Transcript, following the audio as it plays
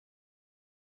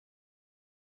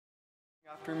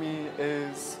After me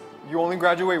is you only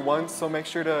graduate once, so make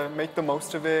sure to make the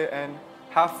most of it and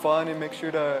have fun and make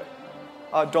sure to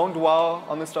don't dwell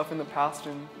on the stuff in the past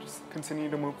and just continue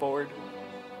to move forward.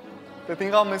 The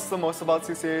thing I'll miss the most about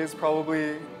CCA is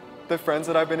probably the friends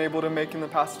that I've been able to make in the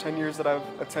past 10 years that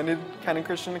I've attended Canton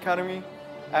Christian Academy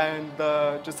and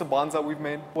just the bonds that we've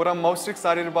made. What I'm most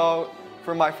excited about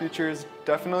for my future is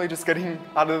definitely just getting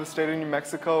out of the state of New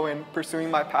Mexico and pursuing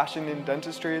my passion in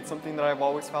dentistry. It's something that I've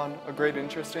always found a great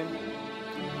interest in.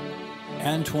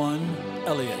 Antoine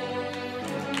Elliott.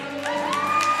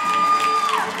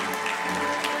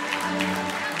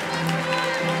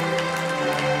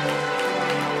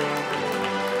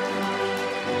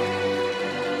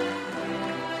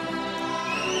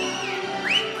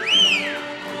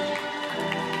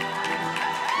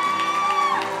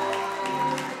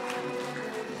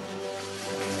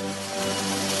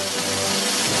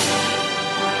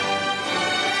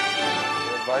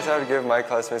 The advice I would give my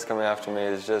classmates coming after me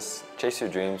is just chase your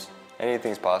dreams.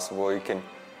 Anything's possible.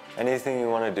 Anything you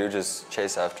want to do, just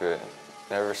chase after it.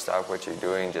 Never stop what you're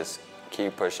doing. Just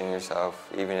keep pushing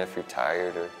yourself, even if you're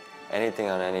tired or anything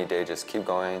on any day. Just keep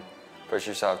going. Push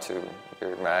yourself to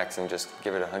your max and just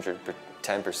give it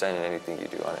 110% in anything you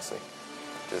do, honestly.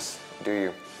 Just do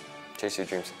you. Chase your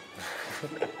dreams.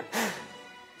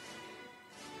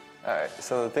 Alright,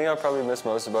 so the thing I probably miss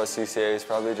most about CCA is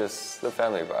probably just the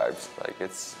family vibes. Like,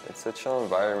 it's a chill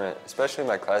environment, especially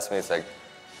my classmates. Like,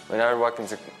 when I would walk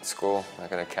into school,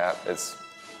 like in a cap,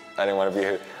 I didn't want to be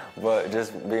here. But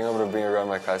just being able to be around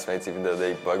my classmates, even though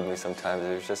they bugged me sometimes,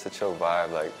 it was just a chill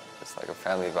vibe, like, it's like a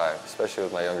family vibe, especially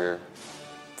with my younger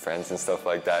friends and stuff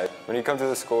like that. When you come to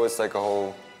the school, it's like a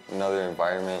whole another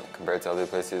environment compared to other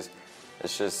places.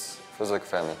 It's just, feels like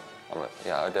family.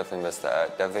 Yeah, I definitely miss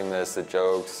that. Definitely miss the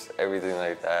jokes, everything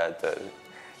like that.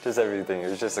 Just everything. It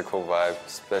was just a cool vibe,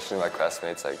 especially my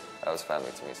classmates. Like, that was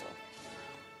family to me. So,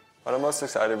 what I'm most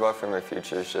excited about for my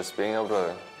future is just being able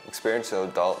to experience an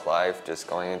adult life, just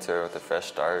going into it with a fresh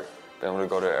start, being able to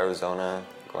go to Arizona,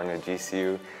 going to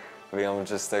GCU, being able to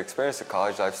just experience the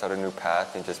college life, start a new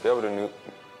path, and just be able to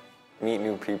meet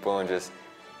new people and just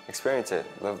experience it.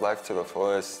 Live life to the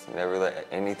fullest. Never let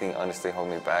anything honestly hold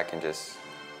me back, and just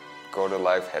go to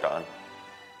life head on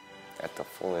at the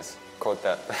fullest. Quote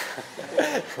that.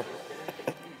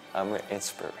 I'm an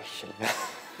inspiration.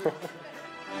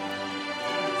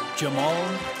 Jamal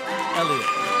Elliott.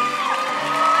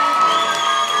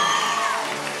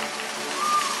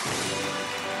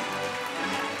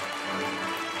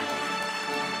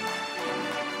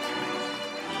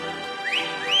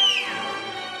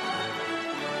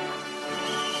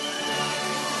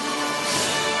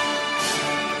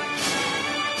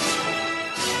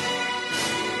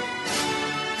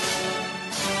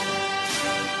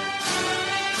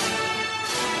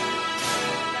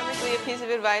 A piece of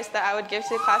advice that I would give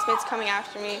to classmates coming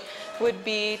after me would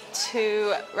be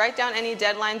to write down any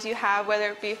deadlines you have,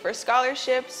 whether it be for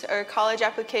scholarships or college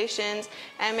applications,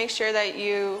 and make sure that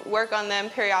you work on them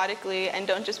periodically and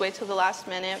don't just wait till the last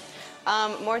minute.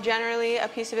 More generally, a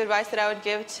piece of advice that I would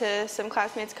give to some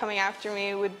classmates coming after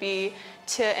me would be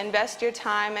to invest your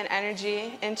time and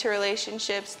energy into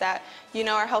relationships that you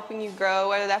know are helping you grow,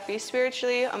 whether that be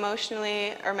spiritually,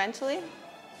 emotionally, or mentally.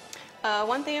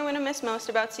 One thing I'm going to miss most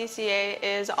about CCA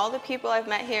is all the people I've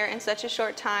met here in such a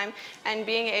short time and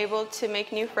being able to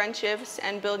make new friendships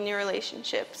and build new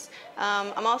relationships.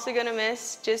 I'm also going to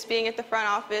miss just being at the front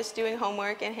office, doing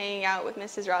homework, and hanging out with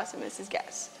Mrs. Ross and Mrs.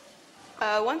 Guest.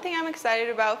 One thing I'm excited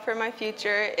about for my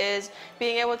future is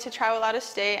being able to travel out of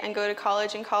state and go to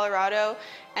college in Colorado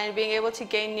and being able to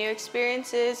gain new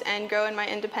experiences and grow in my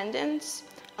independence.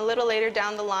 A little later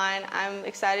down the line, I'm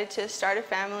excited to start a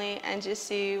family and just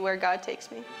see where God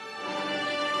takes me. Nicole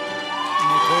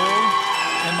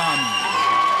Imami.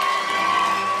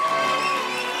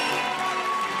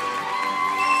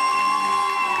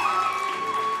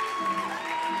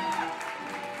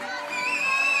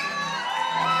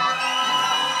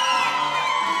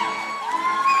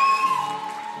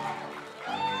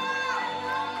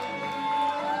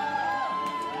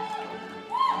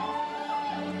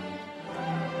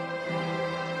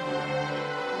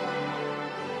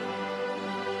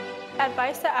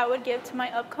 Advice that I would give to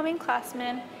my upcoming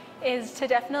classmen is to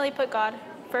definitely put God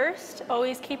first.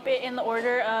 Always keep it in the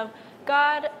order of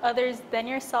God, others, then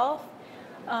yourself.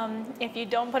 If you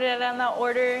don't put it in that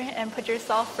order and put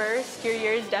yourself first, your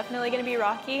year is definitely going to be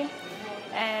rocky.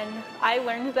 And I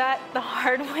learned that the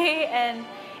hard way, and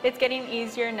it's getting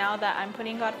easier now that I'm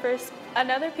putting God first.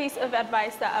 Another piece of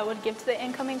advice that I would give to the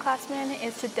incoming classmen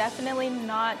is to definitely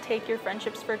not take your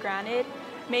friendships for granted.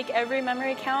 make every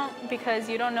memory count because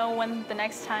you don't know when the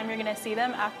next time you're going to see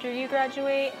them after you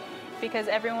graduate because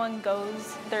everyone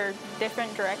goes their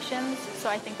different directions. So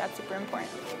I think that's super important.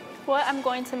 What I'm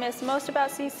going to miss most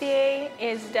about CCA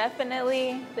is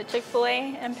definitely the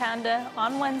Chick-fil-A and Panda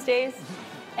on Wednesdays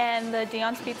and the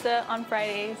Dion's Pizza on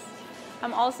Fridays.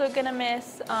 I'm also going to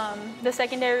miss the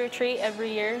secondary retreat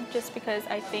every year just because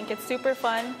I think it's super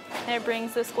fun and it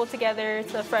brings the school together.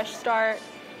 It's a fresh start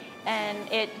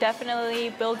and it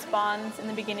definitely builds bonds in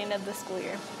the beginning of the school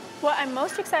year. What I'm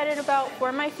most excited about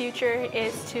for my future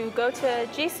is to go to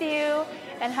GCU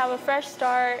and have a fresh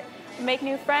start, make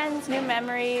new friends, new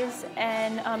memories,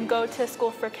 and go to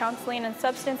school for counseling and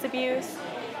substance abuse,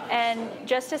 and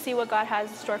just to see what God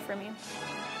has in store for me.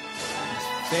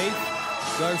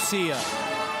 Faith Garcia.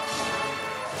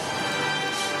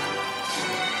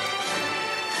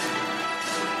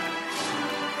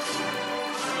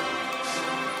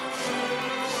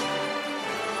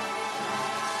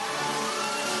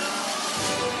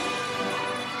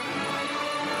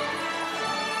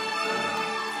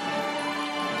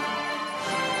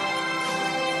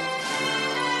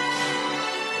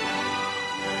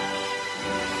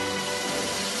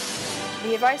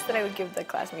 The advice that I would give the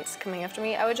classmates coming after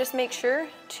me, I would just make sure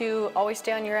to always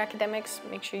stay on your academics,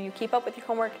 make sure you keep up with your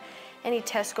homework, any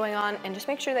tests going on, and just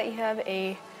make sure that you have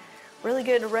a really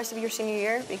good rest of your senior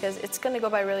year because it's going to go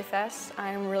by really fast.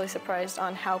 I'm really surprised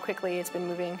on how quickly it's been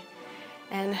moving,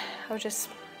 and I would just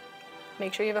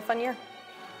make sure you have a fun year.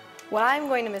 What I'm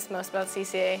going to miss most about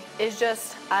CCA is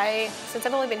just, since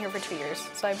I've only been here for 2 years,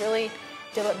 so I've really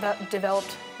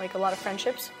developed like a lot of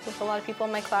friendships with a lot of people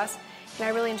in my class, and I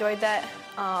really enjoyed that.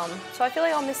 So I feel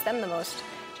like I'll miss them the most,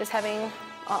 just having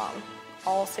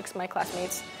all 6 of my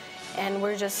classmates, and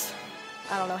we're just,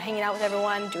 I don't know, hanging out with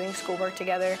everyone, doing schoolwork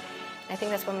together. I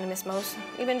think that's what I'm going to miss most.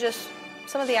 Even just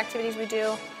some of the activities we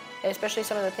do, especially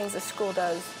some of the things the school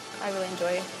does, I really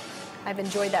enjoy. I've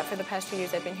enjoyed that for the past 2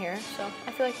 years I've been here, so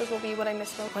I feel like those will be what I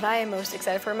miss most. What I am most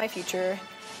excited for in my future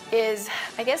is,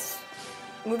 I guess,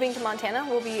 moving to Montana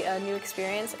will be a new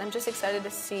experience, and I'm just excited to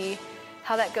see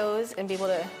how that goes and be able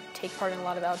to take part in a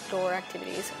lot of outdoor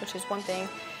activities, which is one thing.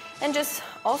 And just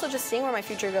also just seeing where my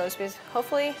future goes, because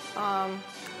hopefully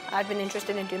I've been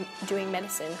interested in doing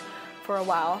medicine for a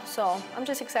while. So I'm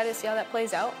just excited to see how that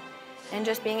plays out and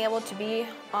just being able to be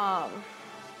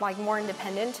like more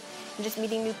independent and just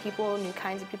meeting new people, new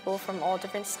kinds of people from all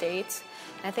different states.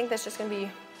 And I think that's just gonna be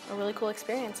a really cool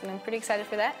experience, and I'm pretty excited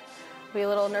for that. I'll be a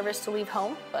little nervous to leave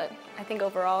home, but I think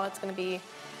overall it's gonna be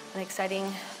an exciting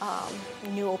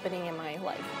new opening in my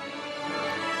life.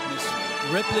 Miss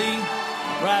Ripley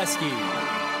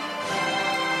Rasky.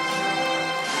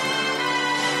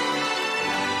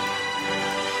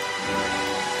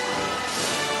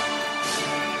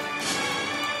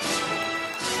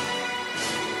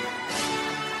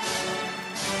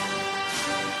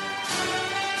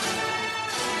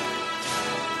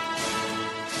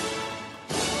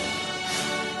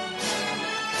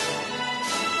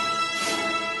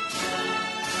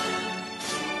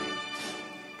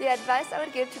 The advice I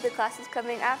would give to the classes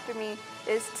coming after me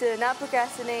is to not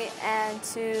procrastinate and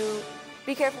to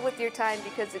be careful with your time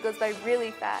because it goes by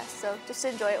really fast, so just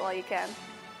enjoy it while you can.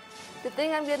 The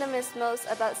thing I'm going to miss most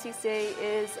about CCA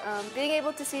is being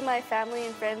able to see my family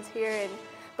and friends here and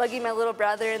bugging my little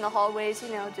brother in the hallways, you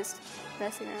know, just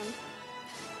messing around.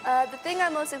 The thing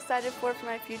I'm most excited for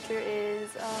my future is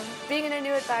being in a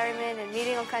new environment and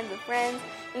meeting all kinds of friends,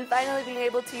 and finally being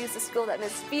able to use the skill that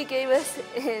Miss B gave us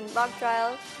in mock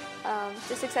trial.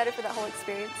 Just excited for that whole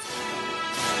experience.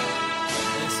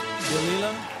 Miss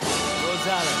Dalila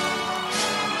Rosales.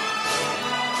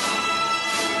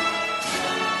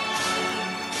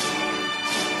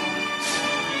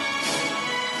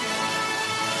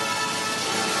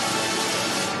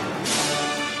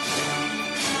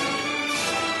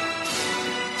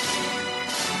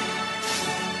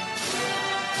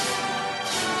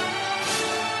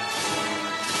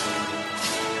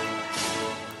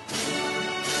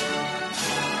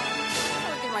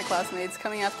 Classmates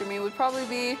coming after me would probably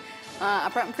be,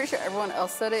 I'm pretty sure everyone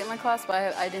else said it in my class,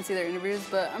 but I didn't see their interviews,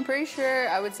 but I'm pretty sure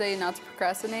I would say not to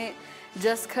procrastinate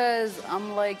just because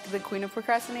I'm like the queen of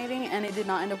procrastinating and it did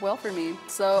not end up well for me.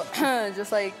 So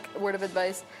just like a word of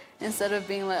advice, instead of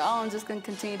being like, oh, I'm just going to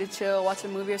continue to chill, watch a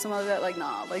movie or something like that, like,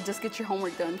 nah, like just get your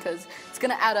homework done because it's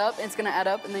going to add up, and it's going to add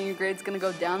up, and then your grade's going to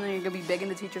go down, and you're going to be begging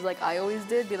the teachers like I always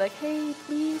did, be like, hey,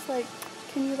 please, like,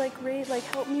 can you like rate, like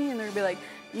help me? And they're going to be like,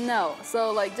 no.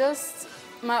 So like just,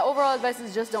 my overall advice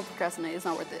is just don't procrastinate. It's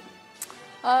not worth it.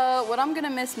 What I'm going to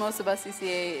miss most about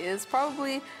CCA is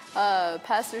probably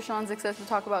Pastor Sean's excessive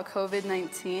talk about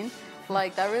COVID-19,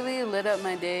 Like, that really lit up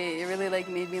my day. It really, like,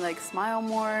 made me, like, smile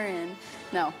more. And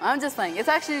no, I'm just playing. It's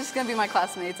actually just gonna be my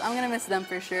classmates. I'm gonna miss them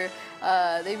for sure.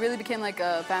 They really became like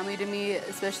a family to me,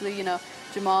 especially, you know,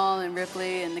 Jamal and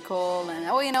Ripley and Nicole and,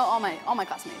 oh, you know, all my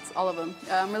classmates, all of them.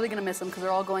 I'm really gonna miss them because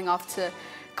they're all going off to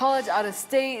college out of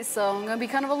state, so I'm gonna be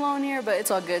kind of alone here, but it's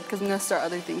all good because I'm gonna start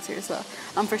other things here, so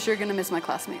I'm for sure gonna miss my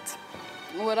classmates.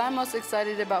 What I'm most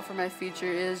excited about for my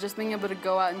future is just being able to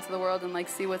go out into the world and like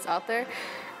see what's out there,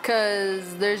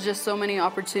 because there's just so many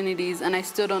opportunities and I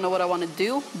still don't know what I want to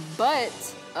do, but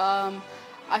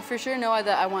I for sure know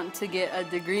that I want to get a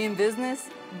degree in business,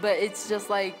 but it's just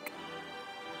like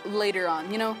later on,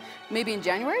 you know, maybe in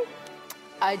January?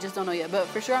 I just don't know yet, but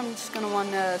for sure I'm just gonna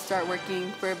want to start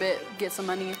working for a bit, get some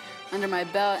money under my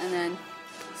belt, and then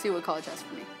see what college has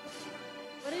for me.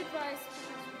 What advice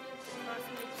would you give to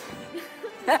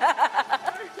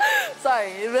classmates?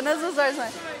 Sorry, Vanessa starts.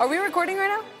 Are we recording right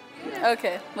now? Yeah.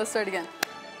 Okay, let's start again.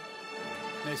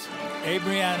 Miss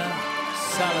Adriana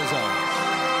Salazar.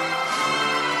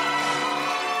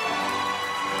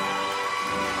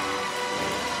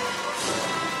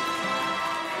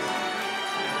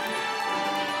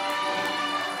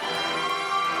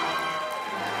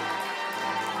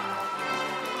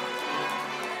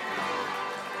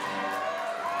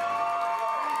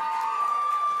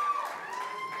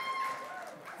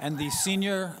 And the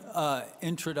senior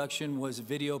introduction was a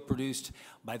video produced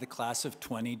by the class of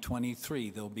 2023.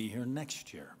 They'll be here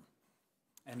next year.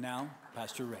 And now,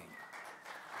 Pastor Ray.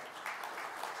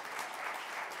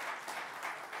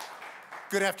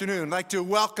 Good afternoon. I'd like to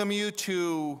welcome you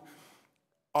to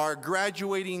our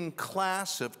graduating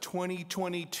class of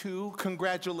 2022.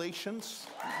 Congratulations.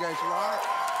 You guys rock.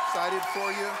 Excited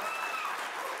for you.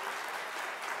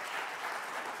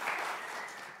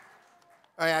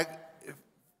 All right,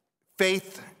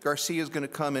 Faith Garcia is going to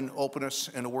come and open us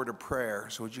in a word of prayer.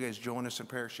 So would you guys join us in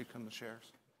prayer? She come to share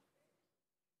us.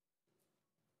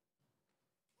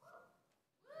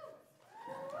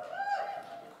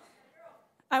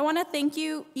 I want to thank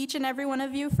you, each and every one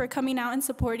of you, for coming out and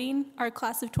supporting our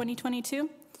class of 2022.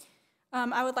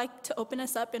 I would like to open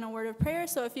us up in a word of prayer,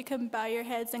 so if you can bow your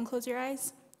heads and close your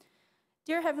eyes.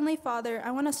 Dear Heavenly Father,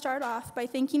 I want to start off by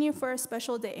thanking you for a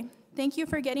special day. Thank you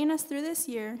for getting us through this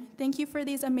year. Thank you for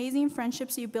these amazing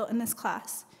friendships you built in this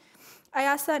class. I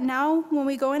ask that now, when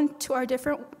we go into our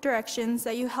different directions,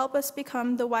 that you help us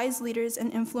become the wise leaders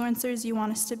and influencers you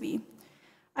want us to be.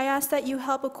 I ask that you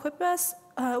help equip us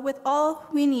with all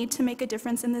we need to make a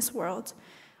difference in this world.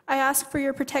 I ask for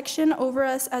your protection over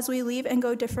us as we leave and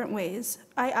go different ways.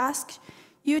 I ask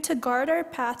you to guard our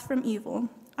path from evil.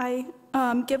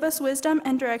 Give us wisdom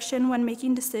and direction when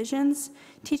making decisions.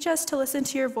 Teach us to listen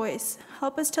to your voice.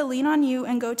 Help us to lean on you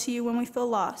and go to you when we feel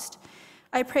lost.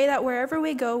 I pray that wherever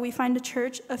we go, we find a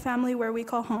church, a family where we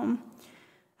call home.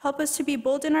 Help us to be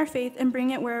bold in our faith and bring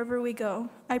it wherever we go.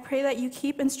 I pray that you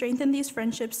keep and strengthen these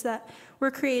friendships that were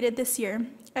created this year.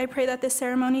 I pray that this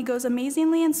ceremony goes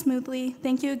amazingly and smoothly.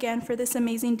 Thank you again for this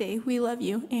amazing day. We love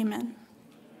you. Amen.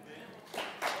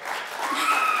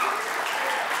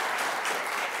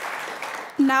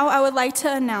 Now I would like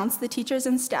to announce the teachers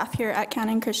and staff here at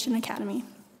Cannon Christian Academy.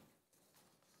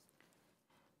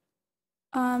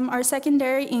 Our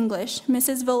secondary English,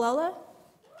 Mrs. Villela.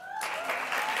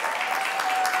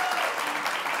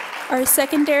 Our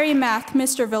secondary math,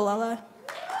 Mr. Villela.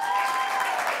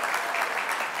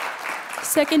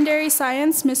 Secondary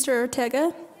science, Mr.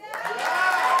 Ortega.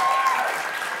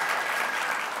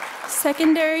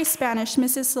 Secondary Spanish,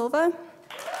 Mrs. Silva.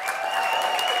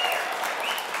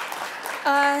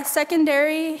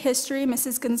 Secondary history,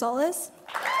 Mrs. Gonzalez.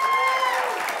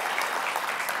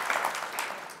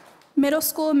 Middle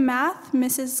school math,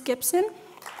 Mrs. Gibson.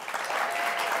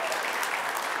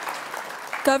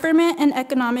 Government and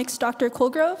economics, Dr.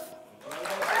 Colgrove.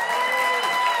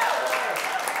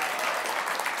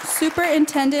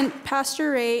 Superintendent,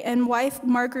 Pastor Ray, and wife,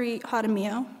 Marguerite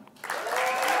Jaramillo.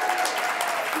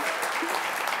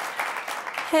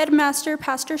 Headmaster,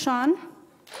 Pastor Sean.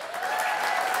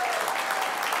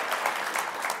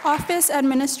 Office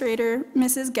Administrator,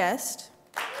 Mrs. Guest.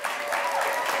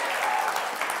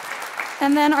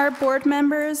 And then our board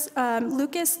members,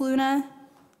 Lucas Luna,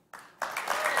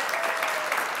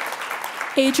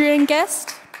 Adrian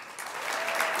Guest,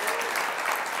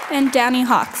 and Danny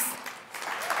Hawks.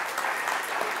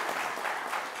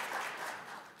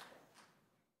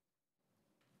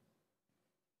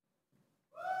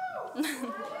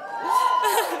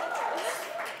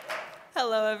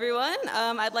 Hello, everyone.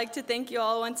 I'd like to thank you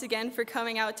all once again for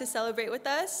coming out to celebrate with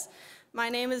us. My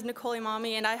name is Nicole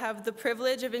Imami, and I have the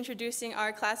privilege of introducing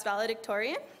our class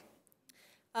valedictorian.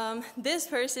 This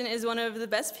person is one of the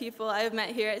best people I have met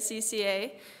here at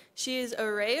CCA. She is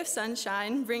a ray of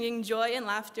sunshine, bringing joy and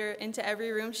laughter into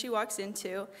every room she walks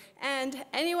into, and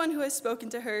anyone who has spoken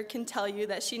to her can tell you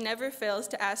that she never fails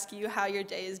to ask you how your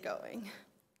day is going.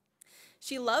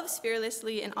 She loves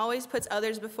fearlessly and always puts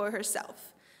others before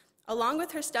herself. Along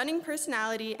with her stunning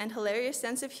personality and hilarious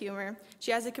sense of humor,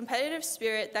 she has a competitive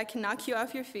spirit that can knock you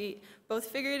off your feet, both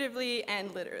figuratively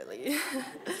and literally.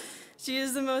 She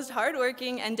is the most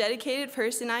hardworking and dedicated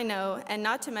person I know, and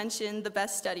not to mention the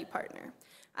best study partner.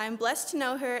 I am blessed to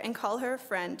know her and call her a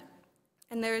friend,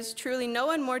 and there is truly no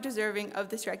one more deserving of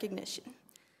this recognition.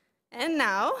 And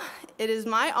now, it is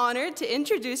my honor to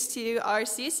introduce to you our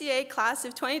CCA Class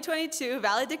of 2022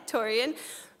 valedictorian,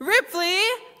 Ripley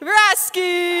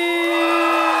Rasky.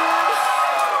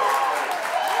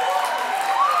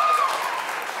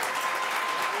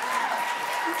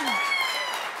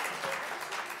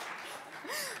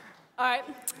 All right.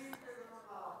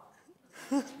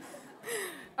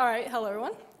 All right, hello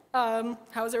everyone.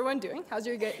 How's everyone doing? How's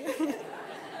your day?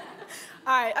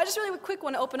 All right, I just really quick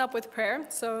want to open up with prayer.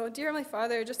 So, dear Heavenly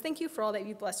Father, just thank you for all that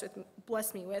you've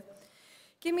blessed me with.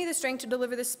 Give me the strength to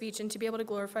deliver this speech and to be able to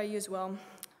glorify you as well.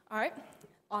 All right,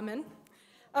 amen.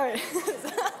 All right,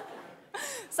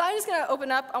 so I'm just going to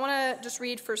open up. I want to just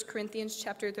read 1 Corinthians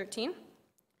chapter 13.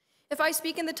 If I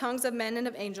speak in the tongues of men and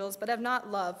of angels, but have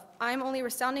not love, I am only a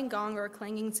resounding gong or a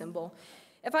clanging cymbal.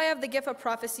 If I have the gift of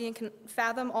prophecy and can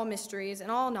fathom all mysteries and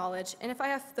all knowledge, and if I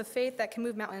have the faith that can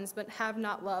move mountains but have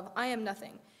not love, I am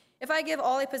nothing. If I give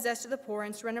all I possess to the poor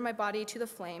and surrender my body to the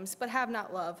flames, but have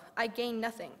not love, I gain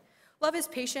nothing. Love is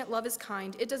patient, love is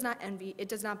kind, it does not envy, it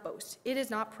does not boast, it is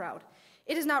not proud.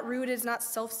 It is not rude, it is not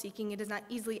self-seeking, it is not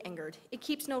easily angered. It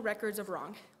keeps no records of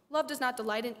wrong. Love does not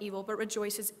delight in evil, but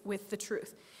rejoices with the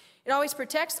truth. It always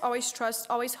protects, always trusts,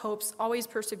 always hopes, always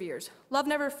perseveres. Love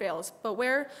never fails, but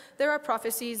where there are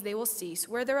prophecies, they will cease.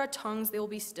 Where there are tongues, they will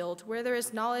be stilled. Where there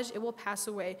is knowledge, it will pass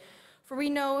away. For we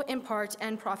know in part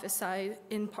and prophesy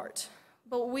in part.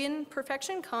 But when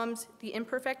perfection comes, the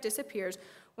imperfect disappears.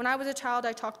 When I was a child,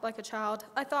 I talked like a child.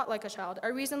 I thought like a child. I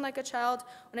reasoned like a child.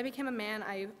 When I became a man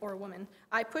or a woman,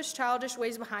 I pushed childish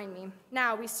ways behind me.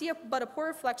 Now we see but a poor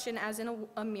reflection as in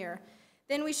a mirror.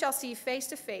 Then we shall see face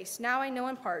to face. Now I know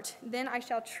in part. Then I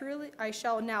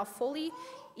shall now fully,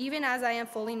 even as I am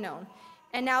fully known.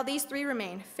 And now these three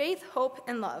remain, faith, hope,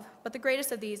 and love. But the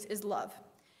greatest of these is love.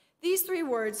 These three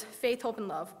words, faith, hope, and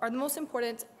love, are the most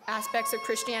important aspects of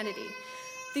Christianity.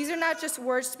 These are not just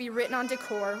words to be written on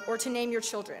decor or to name your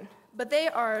children, but they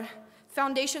are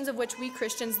foundations of which we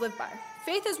Christians live by.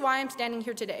 Faith is why I'm standing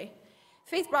here today.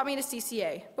 Faith brought me to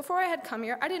CCA. Before I had come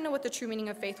here, I didn't know what the true meaning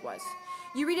of faith was.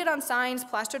 You read it on signs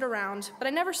plastered around, but I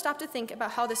never stopped to think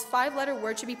about how this 5-letter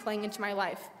word should be playing into my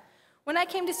life. When I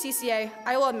came to CCA,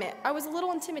 I will admit, I was a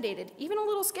little intimidated, even a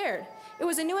little scared. It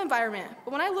was a new environment,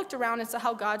 but when I looked around and saw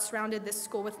how God surrounded this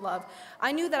school with love,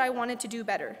 I knew that I wanted to do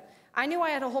better. I knew I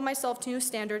had to hold myself to a new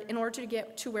standard in order to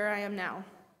get to where I am now.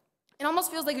 It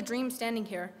almost feels like a dream standing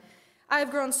here. I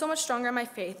have grown so much stronger in my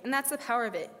faith, and that's the power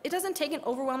of it. It doesn't take an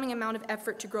overwhelming amount of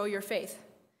effort to grow your faith.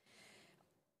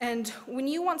 And when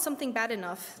you want something bad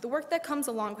enough, the work that comes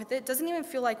along with it doesn't even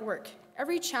feel like work.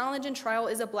 Every challenge and trial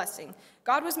is a blessing.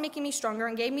 God was making me stronger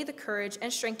and gave me the courage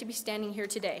and strength to be standing here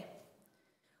today.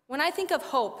 When I think of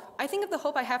hope, I think of the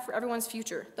hope I have for everyone's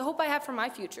future, the hope I have for my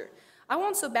future. I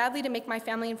want so badly to make my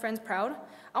family and friends proud.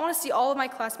 I want to see all of my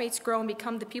classmates grow and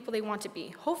become the people they want to be,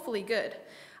 hopefully good.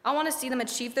 I want to see them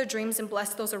achieve their dreams and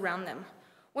bless those around them.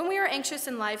 When we are anxious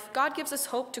in life, God gives us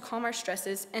hope to calm our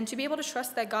stresses and to be able to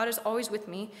trust that God is always with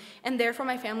me and there for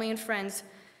my family and friends,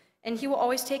 and he will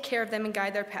always take care of them and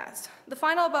guide their paths. The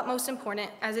final but most important,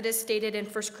 as it is stated in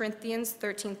 1 Corinthians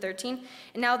 13:13,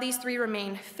 and now these three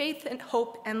remain, faith and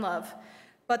hope and love,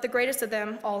 but the greatest of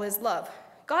them all is love.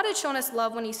 God had shown us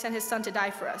love when he sent his son to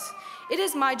die for us. It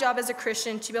is my job as a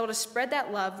Christian to be able to spread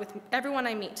that love with everyone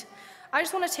I meet. I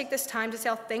just want to take this time to say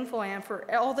how thankful I am for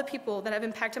all the people that have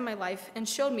impacted my life and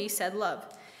showed me said love.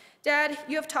 Dad,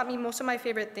 you have taught me most of my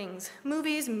favorite things.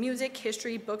 Movies, music,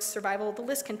 history, books, survival, the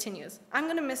list continues. I'm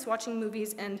going to miss watching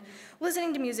movies and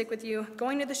listening to music with you,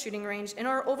 going to the shooting range, and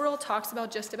our overall talks about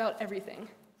just about everything.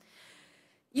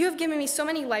 You have given me so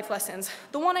many life lessons.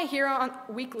 The one I hear on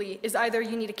weekly is either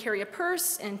you need to carry a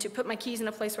purse and to put my keys in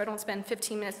a place where I don't spend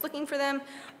 15 minutes looking for them.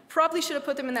 Probably should have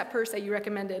put them in that purse that you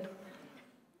recommended.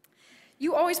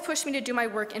 You always push me to do my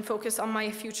work and focus on my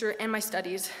future and my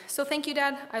studies. So thank you,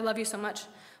 Dad. I love you so much.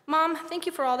 Mom, thank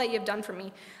you for all that you have done for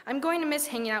me. I'm going to miss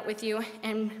hanging out with you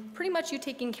and pretty much you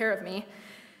taking care of me.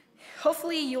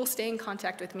 Hopefully you'll stay in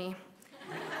contact with me.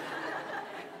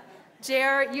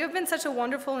 JR, you have been such a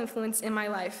wonderful influence in my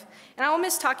life, and I will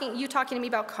miss you talking to me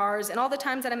about cars and all the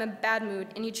times that I'm in a bad mood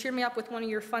and you cheer me up with one of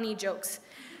your funny jokes.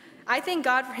 I thank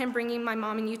God for him bringing my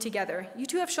mom and you together. You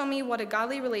two have shown me what a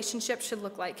godly relationship should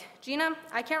look like. Gina,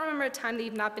 I can't remember a time that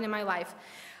you've not been in my life.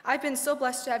 I've been so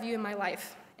blessed to have you in my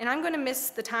life, and I'm going to miss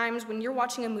the times when you're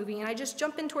watching a movie and I just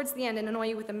jump in towards the end and annoy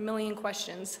you with a million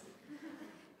questions.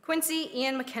 Quincy,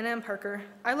 Ian, McKenna, and Parker,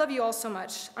 I love you all so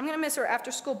much. I'm going to miss our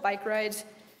after-school bike rides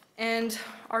and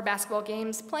our basketball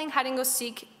games, playing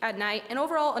hide-and-go-seek at night, and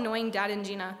overall annoying Dad and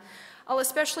Gina. I'll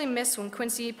especially miss when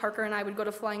Quincy, Parker, and I would go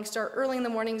to Flying Star early in the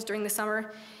mornings during the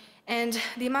summer, and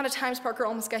the amount of times Parker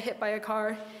almost got hit by a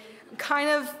car. I'm kind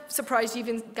of surprised you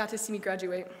even got to see me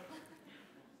graduate.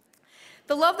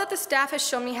 The love that the staff has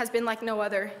shown me has been like no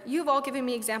other. You've all given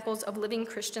me examples of living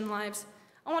Christian lives.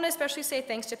 I want to especially say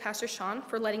thanks to Pastor Sean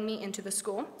for letting me into the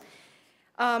school.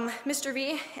 Mr.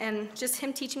 V, and just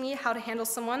him teaching me how to handle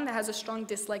someone that has a strong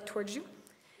dislike towards you.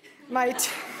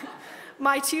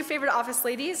 My two favorite office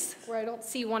ladies, where I don't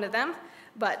see one of them,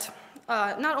 but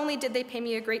not only did they pay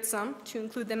me a great sum to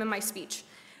include them in my speech,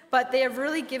 but they have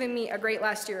really given me a great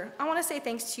last year. I want to say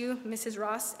thanks to you, Mrs.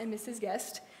 Ross and Mrs.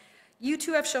 Guest. You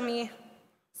two have shown me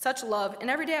such love,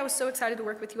 and every day I was so excited to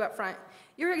work with you up front.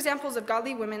 You're examples of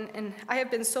godly women, and I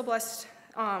have been so blessed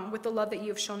with the love that you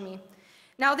have shown me.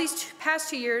 Now, these past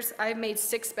 2 years, I've made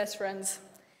 6 best friends.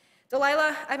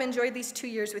 Delilah, I've enjoyed these 2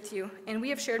 years with you, and we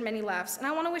have shared many laughs, and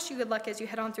I want to wish you good luck as you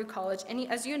head on through college,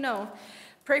 and as you know,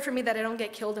 pray for me that I don't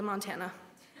get killed in Montana.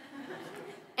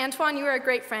 Antoine, you are a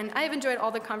great friend. I have enjoyed all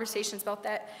the conversations about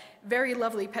that very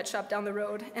lovely pet shop down the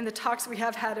road, and the talks we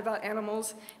have had about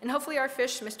animals, and hopefully our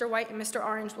fish, Mr. White and Mr.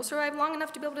 Orange, will survive long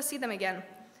enough to be able to see them again.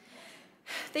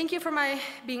 Thank you for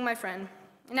being my friend.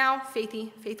 Now,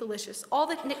 Faithy, Faithalicious, all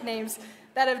the nicknames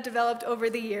that have developed over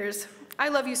the years. I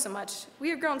love you so much. We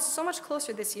have grown so much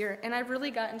closer this year, and I've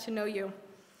really gotten to know you.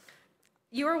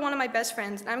 You are one of my best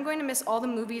friends, and I'm going to miss all the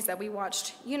movies that we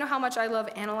watched. You know how much I love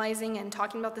analyzing and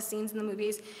talking about the scenes in the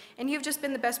movies, and you've just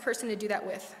been the best person to do that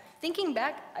with. Thinking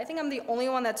back, I think I'm the only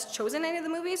one that's chosen any of the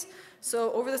movies,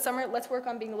 so over the summer, let's work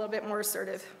on being a little bit more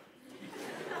assertive.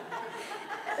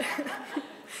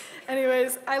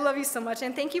 Anyways, I love you so much,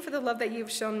 and thank you for the love that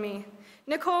you've shown me.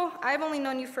 Nicole, I've only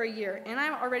known you for a year, and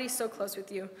I'm already so close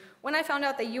with you. When I found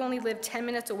out that you only lived 10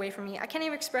 minutes away from me, I can't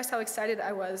even express how excited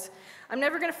I was. I'm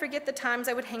never going to forget the times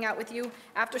I would hang out with you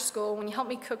after school when you helped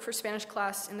me cook for Spanish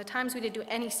class, and the times we didn't do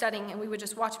any studying and we would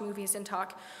just watch movies and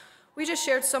talk. We just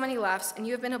shared so many laughs, and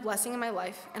you have been a blessing in my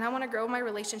life, and I want to grow my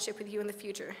relationship with you in the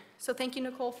future. So thank you,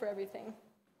 Nicole, for everything.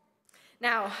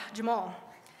 Now, Jamal.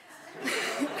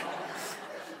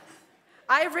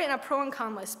 I have written a pro and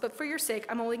con list, but for your sake,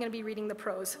 I'm only going to be reading the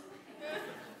pros.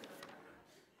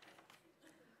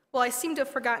 Well, I seem to have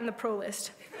forgotten the pro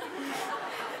list.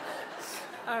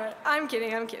 All right, I'm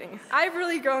kidding. I've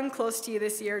really grown close to you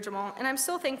this year, Jamal, and I'm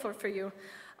so thankful for you.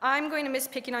 I'm going to miss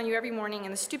picking on you every morning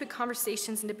and the stupid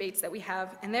conversations and debates that we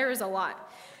have, and there is a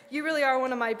lot. You really are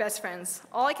one of my best friends.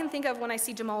 All I can think of when I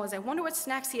see Jamal is I wonder what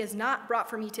snacks he has not brought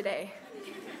for me today.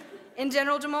 In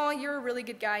general, Jamal, you're a really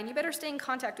good guy, and you better stay in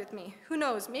contact with me. Who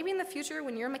knows, maybe in the future,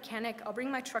 when you're a mechanic, I'll bring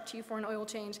my truck to you for an oil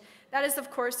change. That is, of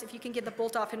course, if you can get the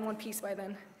bolt off in one piece by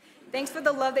then. Thanks for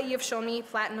the love that you have shown me,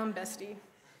 Platinum Bestie.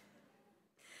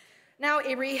 Now,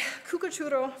 Avery,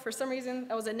 Cucuchuro, for some reason,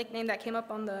 that was a nickname that came up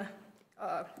on the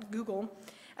Google,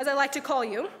 as I like to call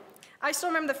you. I still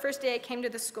remember the first day I came to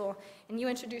this school, and you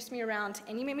introduced me around,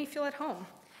 and you made me feel at home.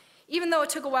 Even though it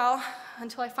took a while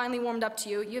until I finally warmed up to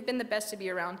you, you've been the best to be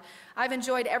around. I've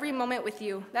enjoyed every moment with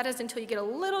you. That is until you get a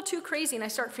little too crazy and I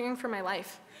start fearing for my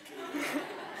life.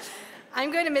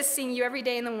 I'm going to miss seeing you every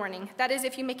day in the morning. That is,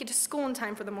 if you make it to school in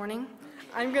time for the morning.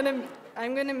 I'm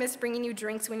going to miss bringing you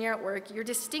drinks when you're at work, your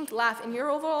distinct laugh, and your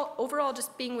overall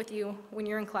just being with you when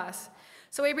you're in class.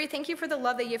 So Avery, thank you for the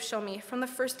love that you've shown me from the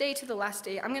first day to the last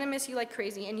day. I'm going to miss you like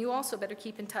crazy, and you also better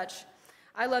keep in touch.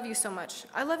 I love you so much.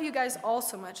 I love you guys all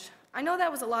so much. I know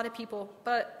that was a lot of people,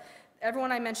 but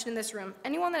everyone I mentioned in this room,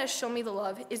 anyone that has shown me the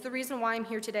love is the reason why I'm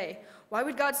here today. Why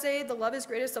would God say the love is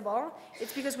greatest of all?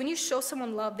 It's because when you show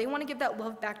someone love, they want to give that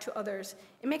love back to others.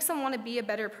 It makes them want to be a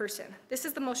better person. This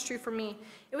is the most true for me.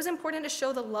 It was important to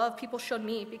show the love people showed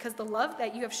me because the love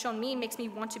that you have shown me makes me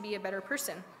want to be a better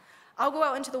person. I'll go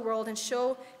out into the world and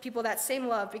show people that same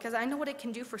love because I know what it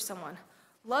can do for someone.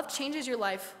 Love changes your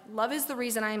life. Love is the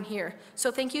reason I am here. So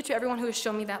thank you to everyone who has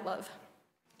shown me that love.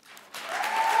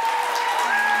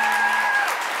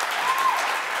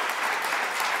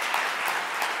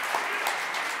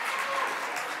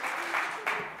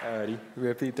 Alrighty,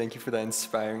 Ripley, thank you for that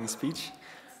inspiring speech.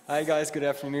 Hi guys, good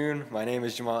afternoon. My name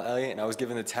is Jamal Elliott, and I was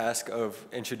given the task of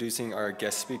introducing our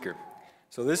guest speaker.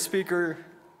 So this speaker,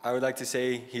 I would like to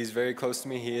say he's very close to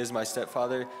me. He is my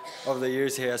stepfather. Over the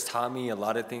years, he has taught me a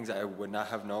lot of things I would not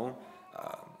have known.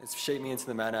 It's shaped me into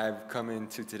the man I've come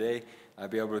into today.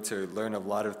 I've been able to learn a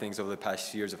lot of things over the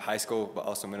past years of high school, but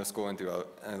also middle school and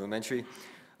throughout elementary.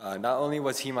 Not only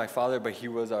was he my father, but he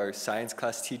was our science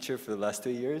class teacher for the last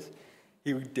 3 years.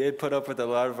 He did put up with a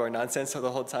lot of our nonsense the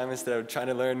whole time. Instead of trying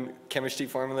to learn chemistry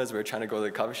formulas, we were trying to go to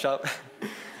the coffee shop.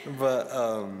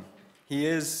 But he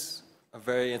is a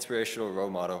very inspirational role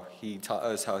model. He taught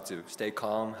us how to stay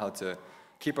calm, how to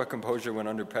keep our composure when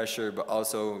under pressure, but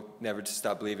also never to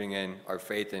stop believing in our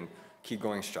faith and keep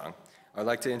going strong. I'd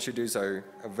like to introduce a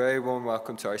very warm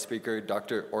welcome to our speaker,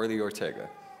 Dr. Orly Ortega.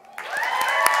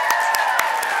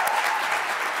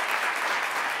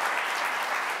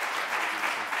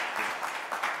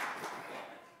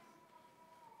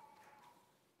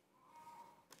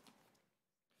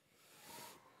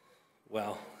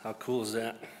 Wow, how cool is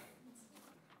that?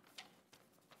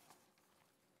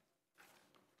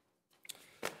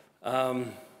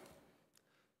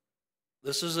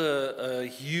 This is a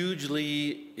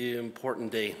hugely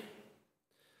important day.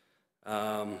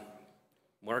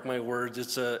 Mark my words,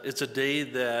 it's a day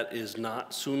that is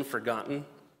not soon forgotten.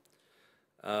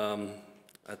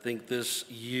 I think this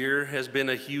year has been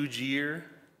a huge year.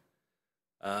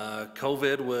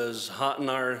 COVID was hot in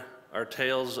our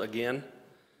tails again.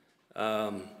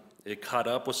 It caught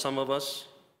up with some of us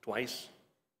twice.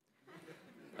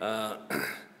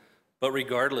 But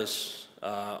regardless,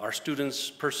 our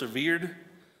students persevered,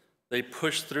 they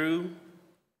pushed through,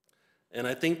 and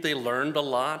I think they learned a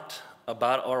lot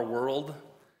about our world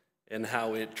and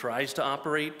how it tries to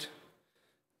operate.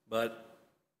 But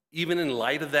even in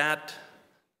light of that,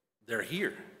 they're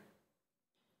here.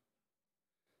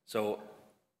 So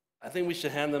I think we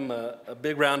should hand them a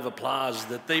big round of applause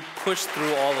that they pushed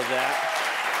through all of that.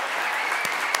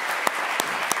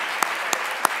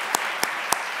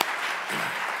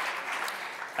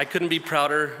 I couldn't be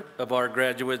prouder of our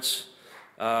graduates.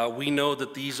 We know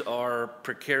that these are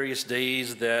precarious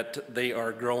days that they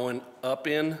are growing up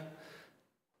in,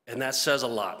 and that says a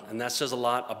lot, and that says a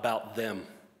lot about them.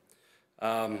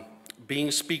 Being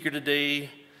speaker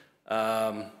today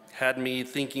had me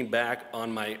thinking back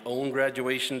on my own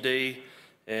graduation day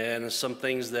and some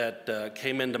things that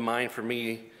came into mind for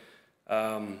me.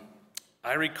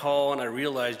 I recall and I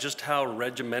realized just how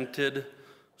regimented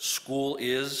school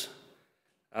is.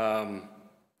 From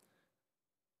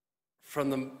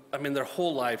their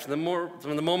whole life. From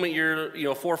the moment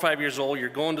you're 4 or 5 years old, you're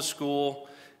going to school,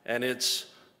 and it's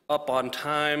up on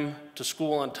time, to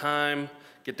school on time,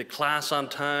 get to class on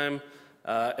time,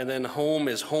 and then home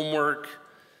is homework,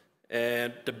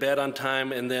 and to bed on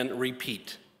time, and then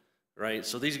repeat, right?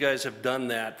 So these guys have done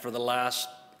that for the last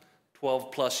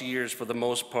 12 plus years for the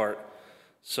most part.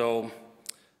 So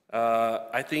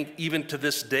I think even to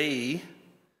this day,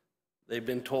 they've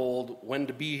been told when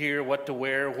to be here, what to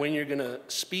wear, when you're gonna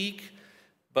speak,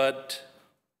 but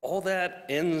all that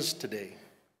ends today.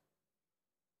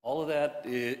 All of that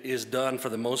is done for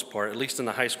the most part, at least in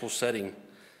the high school setting.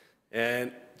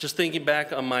 And just thinking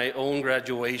back on my own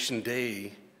graduation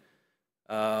day,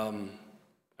 I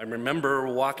remember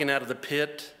walking out of the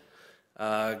pit,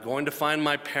 going to find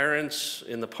my parents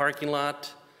in the parking lot,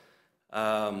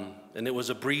 and it was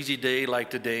a breezy day like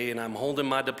today, and I'm holding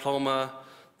my diploma.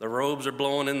 The robes are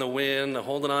blowing in the wind, I'm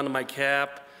holding on to my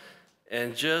cap,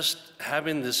 and just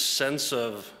having this sense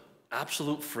of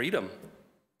absolute freedom,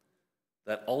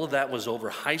 that all of that was over.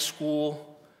 High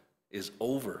school is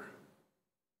over.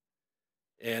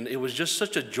 And it was just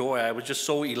such a joy. I was just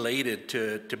so elated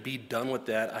to be done with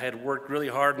that. I had worked really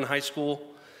hard in high school,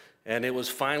 and it was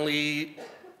finally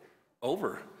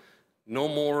over. No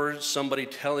more somebody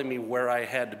telling me where I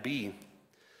had to be.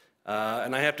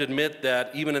 And I have to admit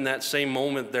that even in that same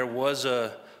moment, there was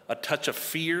a touch of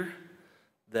fear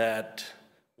that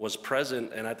was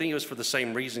present, and I think it was for the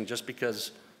same reason, just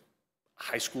because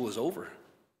high school is over.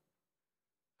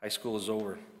 High school is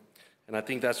over. And I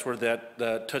think that's where that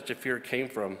touch of fear came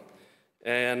from.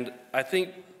 And I think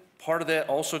part of that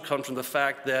also comes from the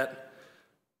fact that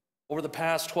over the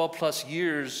past 12 plus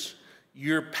years,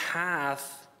 your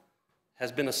path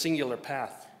has been a singular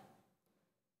path.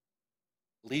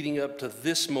 Leading up to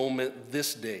this moment,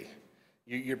 this day,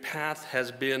 your path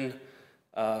has been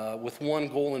with one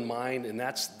goal in mind, and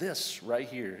that's this right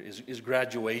here, is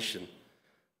graduation.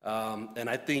 And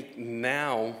I think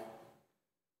now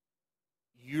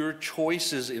your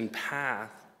choices in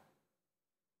path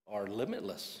are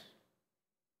limitless.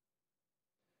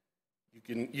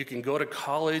 You can go to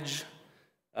college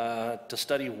to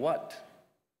study what?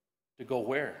 To go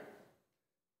where?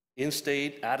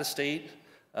 In-state, out-of-state?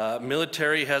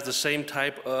 Military has the same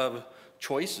type of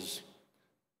choices.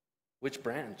 Which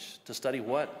branch? To study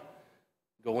what?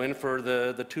 Go in for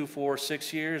the 2, 4,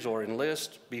 6 years, or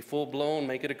enlist, be full-blown,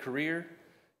 make it a career?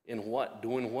 In what?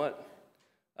 Doing what?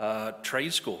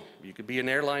 Trade school. You could be an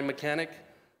airline mechanic,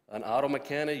 an auto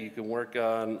mechanic. You can work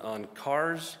on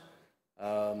cars.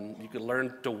 You could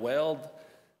learn to weld.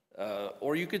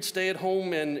 Or you could stay at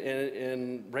home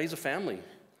and raise a family.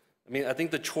 I mean, I think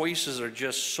the choices are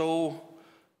just so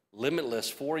limitless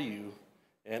for you.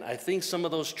 And I think some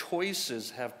of those choices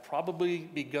have probably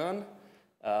begun.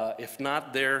 If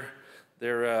not, they're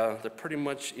pretty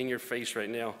much in your face right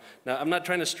now. Now, I'm not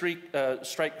trying to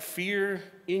strike fear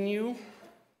in you,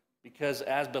 because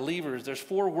as believers, there's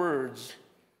 4 words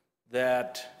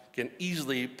that can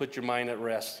easily put your mind at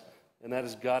rest, and that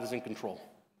is God is in control.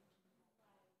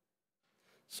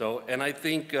 So, and I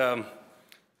think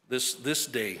this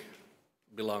day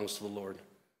belongs to the Lord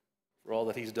for all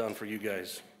that He's done for you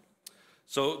guys.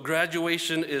 So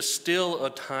graduation is still a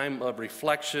time of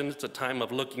reflection. It's a time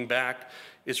of looking back.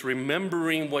 It's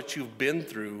remembering what you've been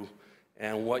through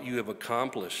and what you have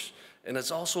accomplished. And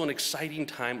it's also an exciting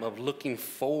time of looking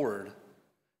forward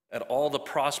at all the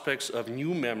prospects of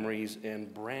new memories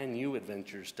and brand new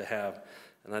adventures to have.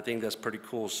 And I think that's pretty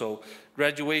cool. So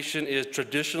graduation is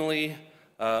traditionally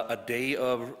a day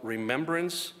of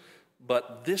remembrance,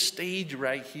 but this stage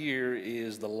right here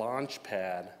is the launch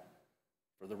pad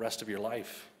for the rest of your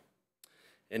life.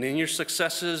 And in your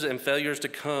successes and failures to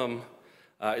come,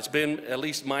 it's been at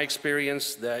least my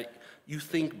experience that you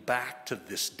think back to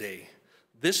this day.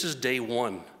 This is day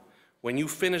 1, when you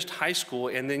finished high school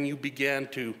and then you began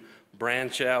to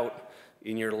branch out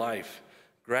in your life.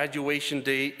 Graduation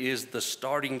day is the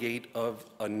starting gate of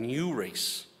a new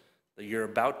race that you're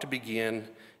about to begin,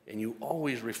 and you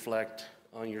always reflect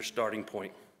on your starting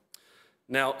point.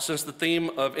 Now, since the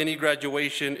theme of any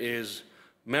graduation is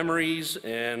memories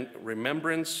and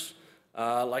remembrance,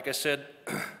 like I said,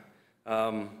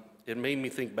 it made me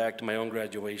think back to my own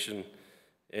graduation,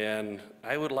 and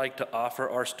I would like to offer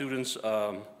our students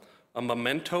a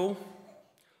memento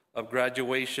of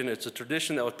graduation. It's a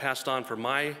tradition that was passed on from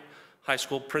my high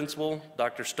school principal,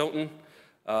 Dr. Stoughton.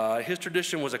 His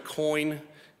tradition was a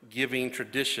coin-giving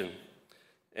tradition.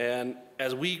 And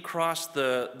as we crossed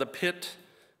the pit,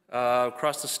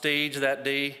 across the stage that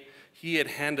day, he had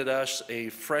handed us a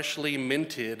freshly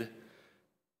minted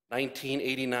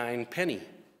 1989 penny.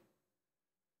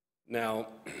 Now,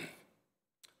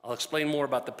 I'll explain more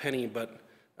about the penny, but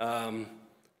I'm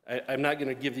not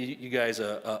going to give you guys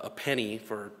a penny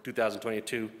for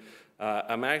 2022.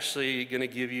 I'm actually going to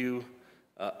give you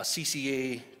a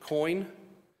CCA coin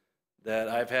that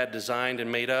I've had designed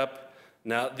and made up.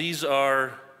 Now, these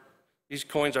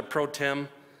coins are pro tem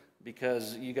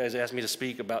because you guys asked me to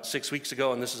speak about 6 weeks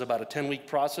ago, and this is about a 10-week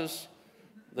process.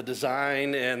 The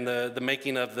design and the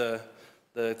making of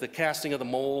the casting of the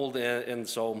mold, and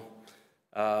so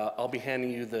I'll be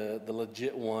handing you the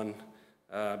legit one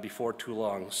before too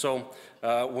long. So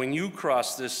when you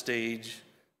cross this stage,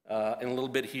 in a little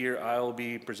bit here, I'll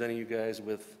be presenting you guys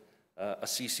with a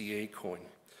CCA coin.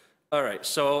 All right,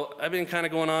 so I've been kind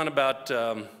of going on about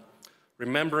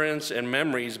remembrance and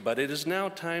memories, but it is now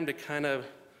time to kind of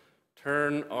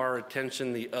turn our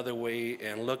attention the other way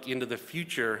and look into the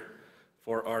future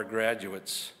for our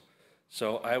graduates.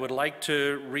 So I would like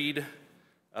to read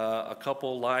a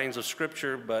couple lines of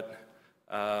scripture, but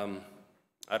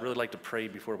I'd really like to pray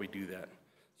before we do that.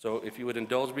 So if you would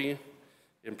indulge me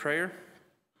in prayer.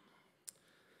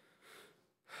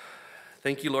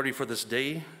 Thank you, Lordy, for this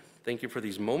day. Thank you for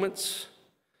these moments.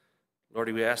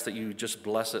 Lordy, we ask that you just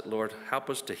bless it, Lord. Help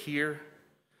us to hear,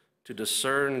 to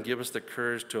discern, give us the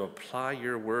courage to apply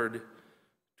your word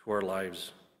to our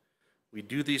lives. We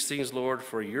do these things, Lord,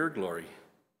 for your glory,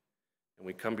 and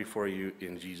we come before you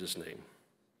in Jesus' name.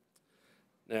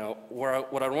 Now,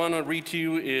 what I want to read to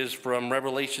you is from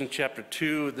Revelation chapter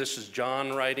 2. This is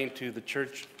John writing to the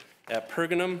church at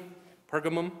Pergamum.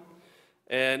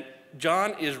 And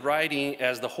John is writing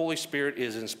as the Holy Spirit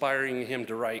is inspiring him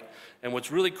to write. And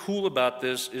what's really cool about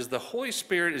this is the Holy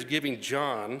Spirit is giving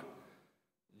John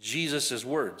Jesus'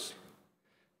 words.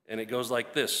 And it goes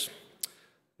like this.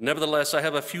 Nevertheless, I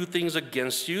have a few things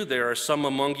against you. There are some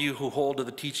among you who hold to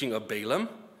the teaching of Balaam,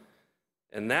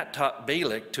 and that taught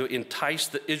Balak to entice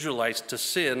the Israelites to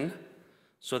sin,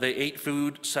 so they ate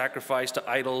food sacrificed to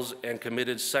idols and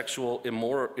committed sexual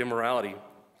immorality.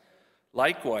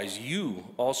 Likewise, you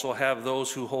also have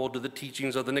those who hold to the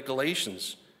teachings of the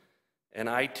Nicolaitans. And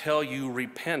I tell you,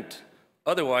 repent.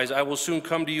 Otherwise, I will soon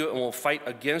come to you and will fight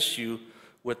against you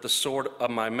with the sword of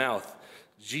my mouth.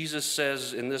 Jesus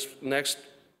says in this next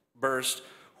verse,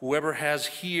 Whoever has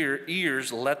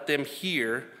ears, let them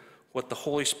hear what the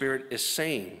Holy Spirit is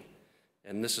saying.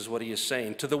 And this is what he is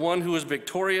saying. To the one who is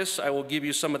victorious, I will give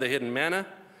you some of the hidden manna.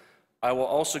 I will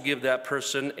also give that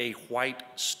person a white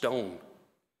stone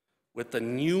with a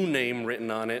new name written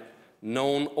on it,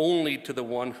 known only to the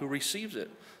one who receives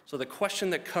it. So the question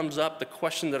that comes up, the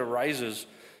question that arises,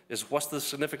 is what's the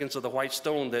significance of the white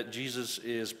stone that Jesus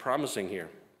is promising here?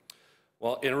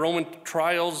 Well, in Roman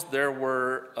trials, there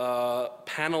were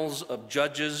panels of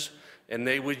judges, and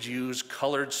they would use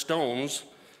colored stones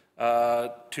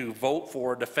to vote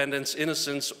for defendants'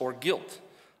 innocence or guilt.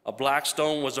 A black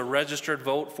stone was a registered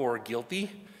vote for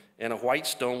guilty, and a white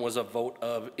stone was a vote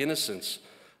of innocence.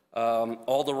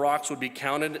 All the rocks would be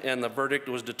counted, and the verdict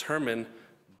was determined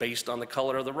based on the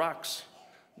color of the rocks.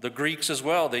 The Greeks as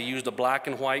well, they used a black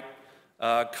and white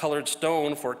colored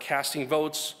stone for casting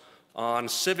votes on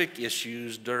civic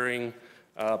issues during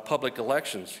public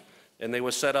elections. And they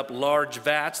would set up large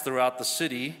vats throughout the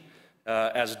city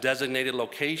as designated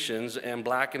locations, and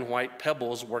black and white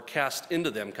pebbles were cast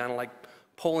into them, kind of like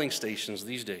polling stations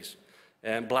these days.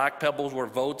 And black pebbles were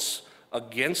votes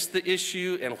against the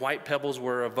issue, and white pebbles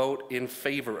were a vote in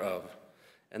favor of.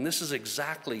 And this is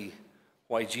exactly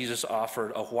why Jesus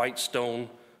offered a white stone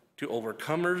to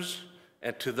overcomers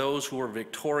and to those who were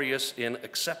victorious in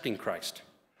accepting Christ.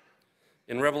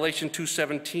 In Revelation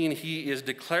 2:17, he is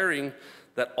declaring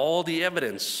that all the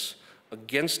evidence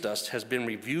against us has been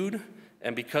reviewed,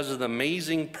 and because of the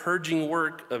amazing purging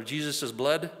work of Jesus'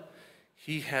 blood,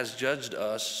 he has judged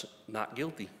us not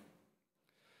guilty.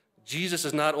 Jesus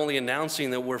is not only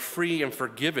announcing that we're free and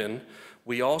forgiven,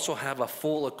 we also have a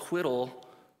full acquittal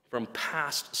from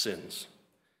past sins.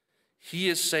 He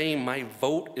is saying, my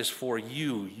vote is for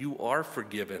you. You are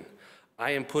forgiven.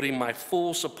 I am putting my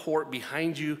full support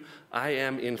behind you. I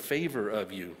am in favor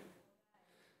of you.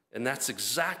 And that's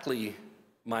exactly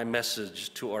my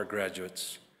message to our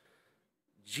graduates.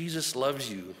 Jesus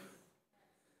loves you,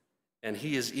 and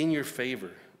he is in your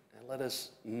favor. And let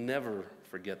us never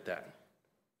forget that.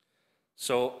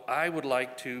 So I would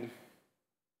like to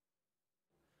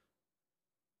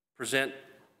present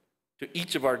to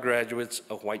each of our graduates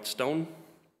a white stone.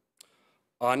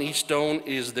 On each stone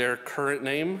is their current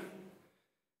name,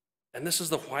 and this is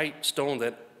the white stone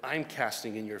that I'm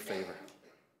casting in your favor.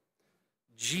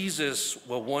 Jesus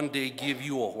will one day give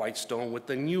you a white stone with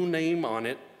a new name on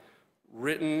it,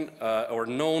 written or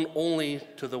known only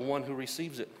to the one who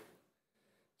receives it.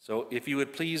 So if you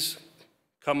would please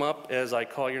come up as I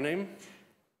call your name.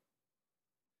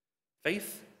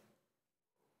 Faith.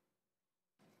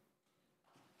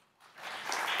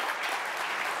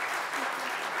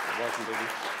 You're welcome, baby.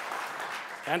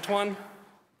 Antoine.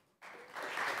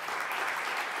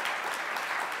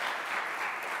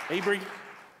 Avery.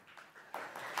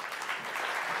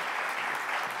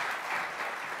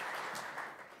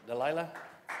 Delilah.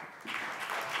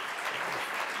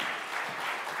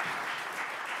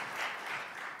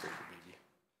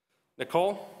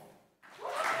 Nicole.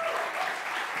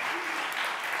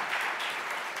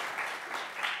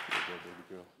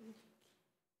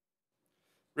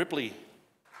 Ripley.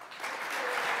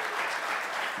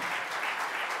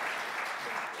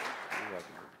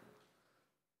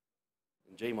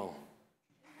 And J-Mo.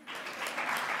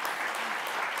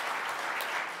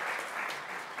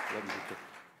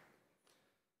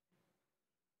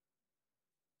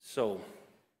 So,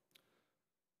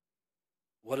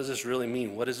 what does this really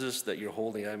mean? What is this that you're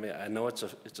holding? I mean, I know it's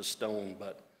a stone,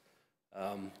 but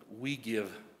we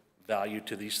give value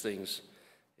to these things.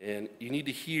 And you need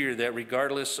to hear that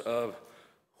regardless of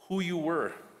who you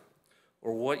were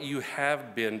or what you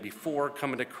have been before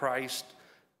coming to Christ,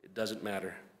 it doesn't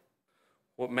matter.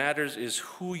 What matters is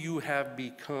who you have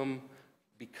become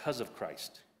because of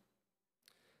Christ.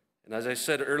 And as I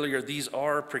said earlier, these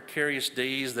are precarious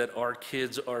days that our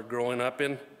kids are growing up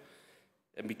in.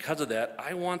 And because of that,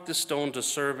 I want this stone to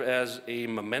serve as a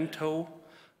memento.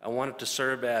 I want it to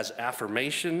serve as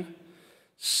affirmation,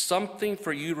 something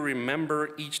for you to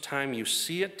remember each time you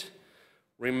see it.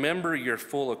 Remember your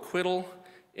full acquittal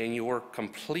and your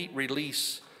complete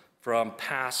release from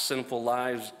past sinful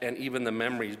lives and even the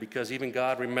memories, because even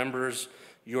God remembers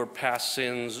your past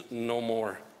sins no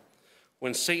more.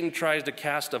 When Satan tries to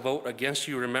cast a vote against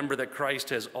you, remember that Christ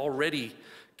has already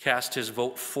cast his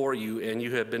vote for you, and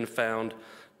you have been found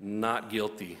not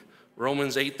guilty.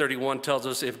 Romans 8:31 tells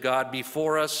us, if God be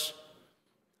for us,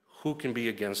 who can be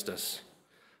against us?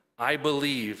 I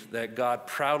believe that God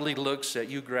proudly looks at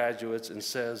you graduates and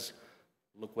says,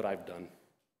 look what I've done.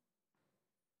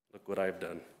 Look what I've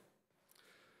done.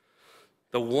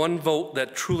 The one vote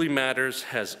that truly matters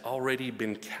has already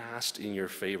been cast in your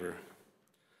favor.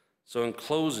 So in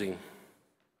closing,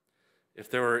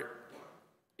 if there were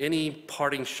any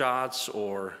parting shots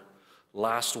or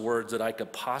last words that I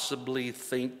could possibly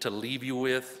think to leave you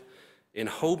with, in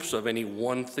hopes of any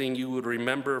one thing you would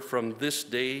remember from this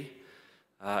day,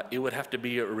 it would have to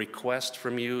be a request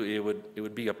from you. It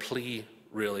would be a plea,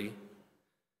 really.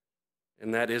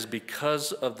 And that is,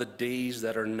 because of the days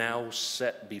that are now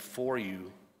set before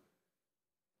you,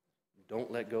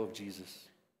 don't let go of Jesus.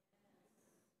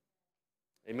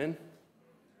 Amen?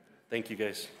 Thank you,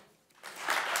 guys.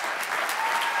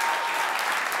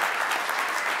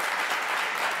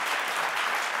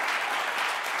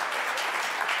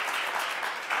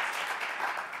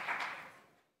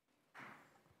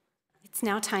 It's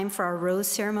now time for our rose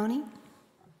ceremony.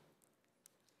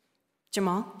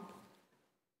 Jamal,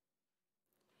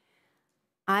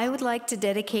 I would like to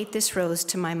dedicate this rose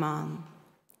to my mom.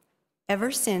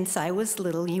 Ever since I was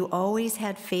little, you always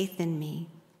had faith in me.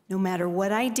 No matter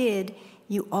what I did,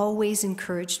 you always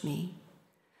encouraged me.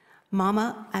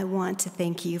 Mama, I want to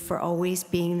thank you for always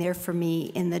being there for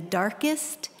me in the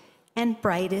darkest and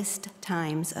brightest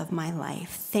times of my life.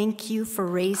 Thank you for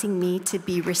raising me to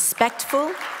be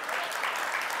respectful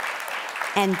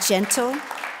and gentle.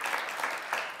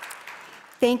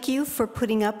 Thank you for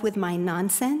putting up with my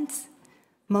nonsense.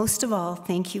 Most of all,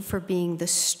 thank you for being the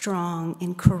strong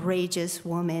and courageous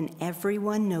woman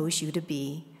everyone knows you to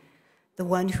be, the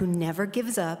one who never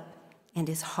gives up and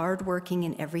is hardworking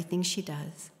in everything she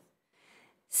does.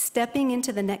 Stepping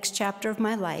into the next chapter of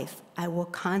my life, I will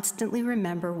constantly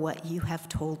remember what you have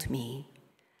told me.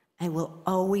 I will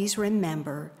always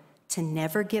remember to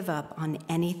never give up on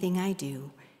anything I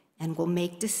do, and will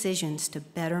make decisions to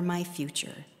better my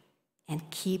future and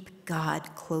keep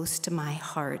God close to my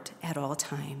heart at all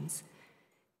times.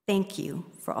 Thank you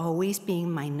for always being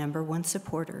my #1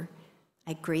 supporter.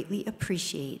 I greatly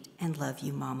appreciate and love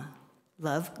you, Mama.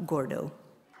 Love, Gordo.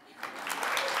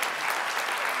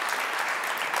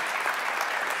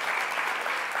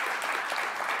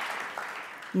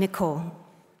 Nicole,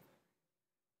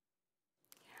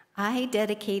 I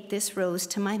dedicate this rose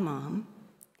to my mom.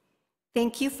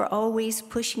 Thank you for always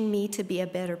pushing me to be a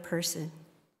better person.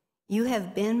 You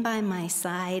have been by my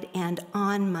side and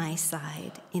on my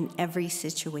side in every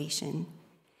situation.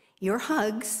 Your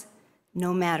hugs,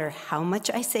 no matter how much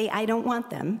I say I don't want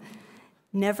them,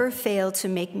 never fail to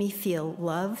make me feel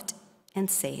loved and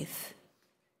safe.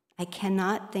 I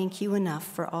cannot thank you enough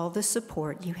for all the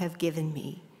support you have given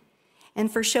me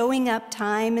and for showing up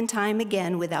time and time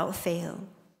again without fail.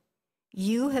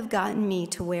 You have gotten me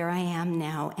to where I am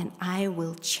now, and I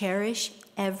will cherish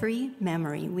every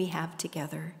memory we have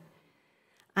together.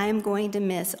 I am going to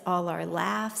miss all our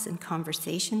laughs and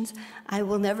conversations. I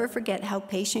will never forget how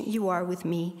patient you are with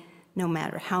me, no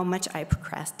matter how much I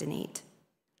procrastinate.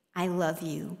 I love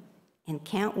you and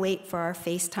can't wait for our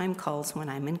FaceTime calls when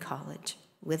I'm in college.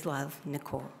 With love,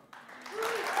 Nicole.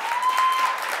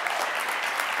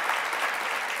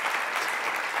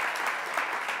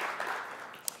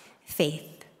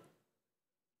 Faith.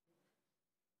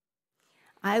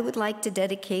 I would like to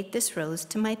dedicate this rose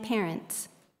to my parents.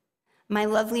 My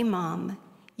lovely mom,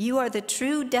 you are the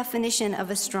true definition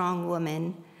of a strong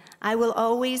woman. I will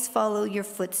always follow your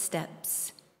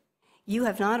footsteps. You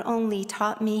have not only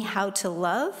taught me how to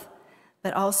love,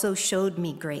 but also showed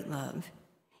me great love.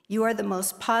 You are the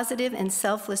most positive and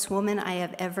selfless woman I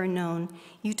have ever known.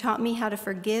 You taught me how to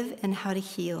forgive and how to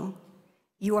heal.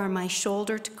 You are my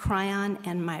shoulder to cry on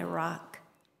and my rock.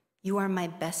 You are my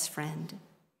best friend.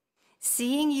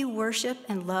 Seeing you worship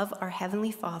and love our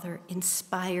Heavenly Father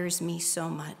inspires me so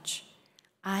much.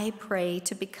 I pray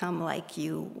to become like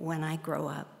you when I grow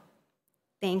up.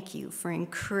 Thank you for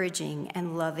encouraging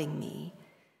and loving me.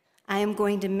 I am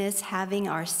going to miss having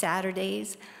our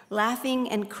Saturdays, laughing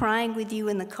and crying with you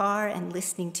in the car and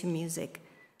listening to music.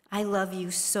 I love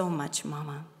you so much,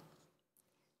 Mama.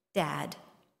 Dad,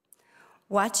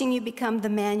 watching you become the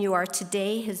man you are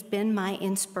today has been my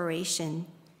inspiration.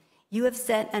 You have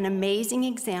set an amazing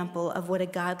example of what a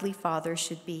godly father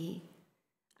should be.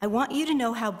 I want you to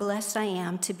know how blessed I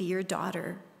am to be your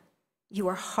daughter. You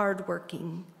are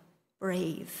hardworking,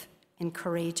 brave, and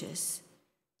courageous.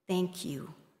 Thank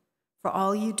you for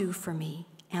all you do for me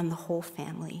and the whole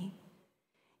family.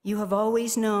 You have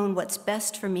always known what's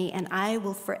best for me, and I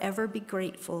will forever be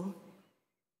grateful.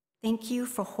 Thank you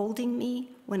for holding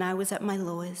me when I was at my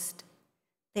lowest.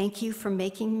 Thank you for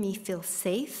making me feel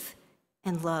safe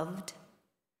and loved.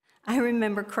 I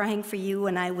remember crying for you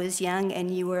when I was young and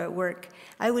you were at work.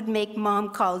 I would make Mom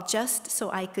call just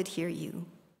so I could hear you.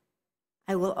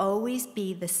 I will always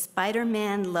be the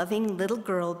Spider-Man loving little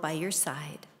girl by your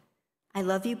side. I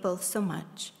love you both so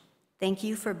much. Thank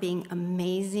you for being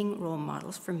amazing role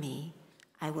models for me.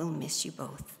 I will miss you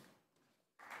both.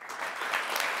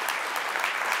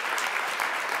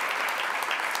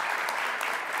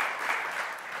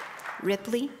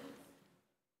 Ripley,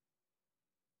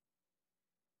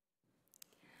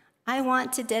 I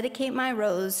want to dedicate my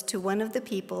rose to one of the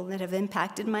people that have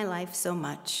impacted my life so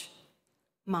much.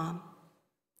 Mom,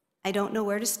 I don't know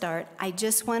where to start. I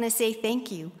just want to say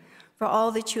thank you for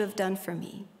all that you have done for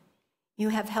me. You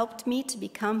have helped me to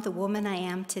become the woman I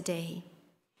am today.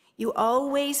 You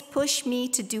always push me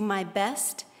to do my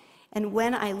best, and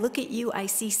when I look at you, I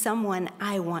see someone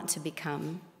I want to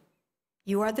become.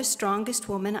 You are the strongest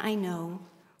woman I know.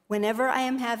 Whenever I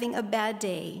am having a bad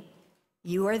day,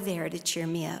 you are there to cheer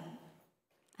me up.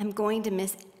 I'm going to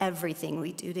miss everything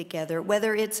we do together,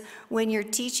 whether it's when you're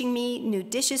teaching me new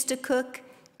dishes to cook,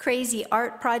 crazy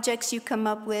art projects you come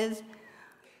up with,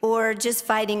 or just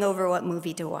fighting over what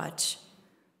movie to watch.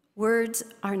 Words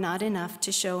are not enough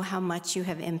to show how much you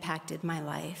have impacted my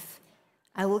life.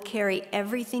 I will carry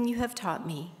everything you have taught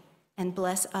me and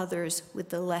bless others with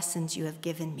the lessons you have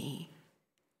given me.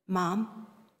 Mom,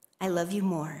 I love you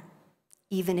more,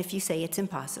 even if you say it's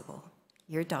impossible.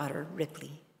 Your daughter,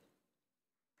 Ripley.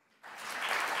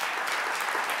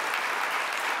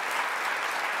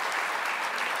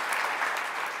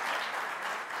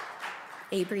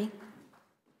 Avery,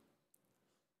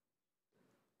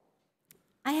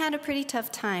 I had a pretty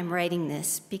tough time writing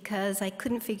this because I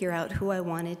couldn't figure out who I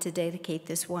wanted to dedicate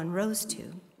this one rose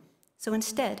to. So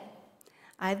instead,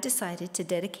 I've decided to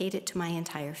dedicate it to my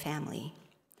entire family.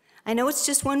 I know it's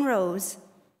just one rose,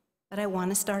 but I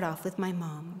want to start off with my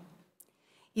mom.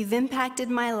 You've impacted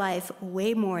my life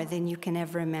way more than you can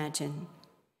ever imagine.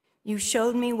 You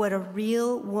showed me what a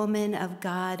real woman of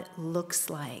God looks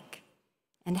like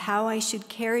and how I should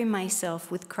carry myself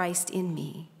with Christ in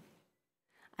me.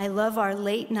 I love our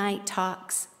late night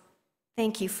talks.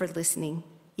 Thank you for listening,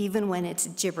 even when it's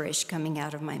gibberish coming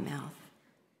out of my mouth.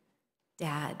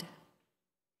 Dad,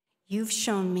 you've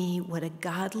shown me what a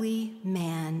godly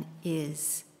man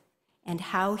is and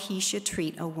how he should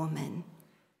treat a woman.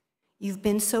 You've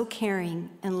been so caring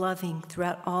and loving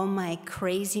throughout all my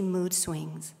crazy mood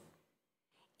swings.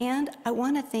 And I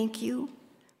want to thank you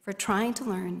for trying to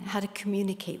learn how to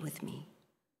communicate with me.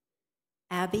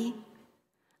 Abby,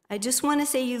 I just want to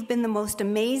say you've been the most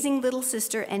amazing little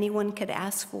sister anyone could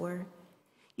ask for.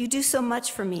 You do so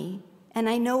much for me, and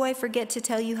I know I forget to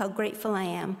tell you how grateful I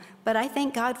am, but I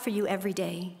thank God for you every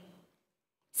day.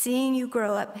 Seeing you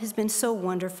grow up has been so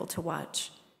wonderful to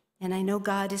watch, and I know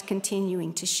God is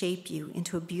continuing to shape you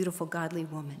into a beautiful, godly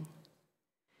woman.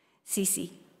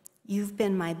 Cece, you've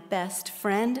been my best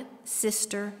friend,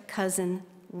 sister, cousin,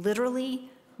 literally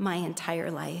my entire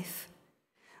life.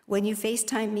 When you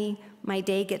FaceTime me, my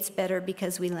day gets better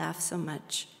because we laugh so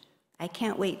much. I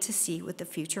can't wait to see what the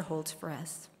future holds for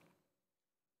us.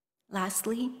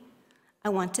 Lastly, I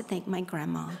want to thank my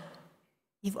grandma.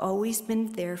 You've always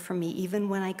been there for me, even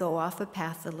when I go off a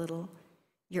path a little.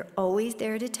 You're always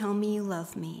there to tell me you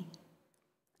love me.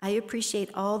 I appreciate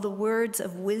all the words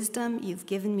of wisdom you've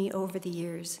given me over the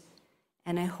years,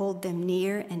 and I hold them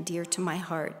near and dear to my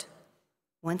heart.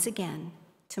 Once again,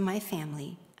 to my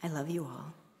family, I love you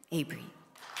all. Avery.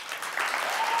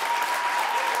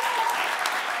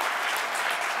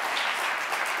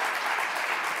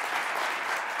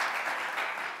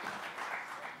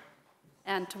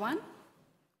 Antoine?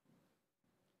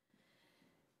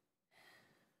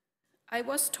 I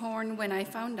was torn when I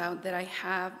found out that I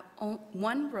have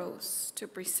one rose to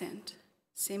present,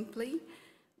 simply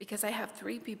because I have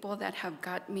 3 people that have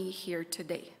got me here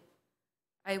today.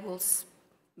 I will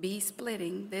be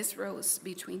splitting this rose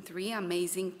between 3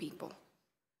 amazing people.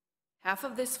 Half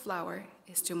of this flower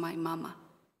is to my mama.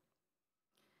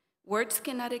 Words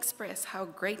cannot express how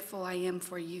grateful I am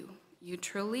for you. You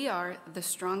truly are the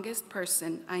strongest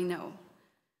person I know.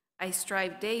 I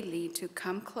strive daily to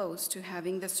come close to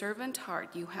having the servant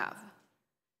heart you have.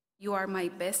 You are my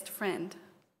best friend.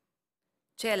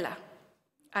 Chela,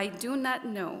 I do not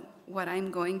know what I'm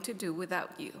going to do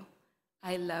without you.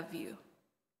 I love you.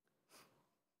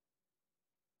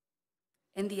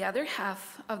 And the other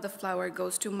half of the flower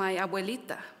goes to my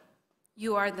abuelita.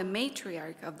 You are the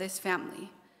matriarch of this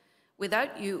family.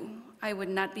 Without you, I would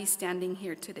not be standing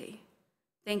here today.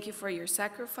 Thank you for your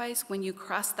sacrifice when you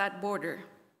crossed that border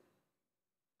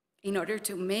in order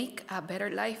to make a better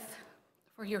life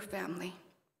for your family.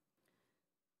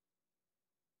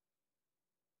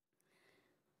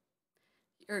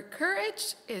 Your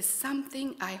courage is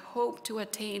something I hope to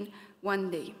attain one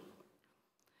day.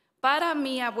 Para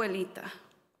mi abuelita,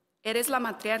 eres la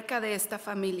matriarca de esta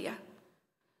familia.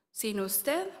 Sin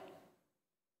usted,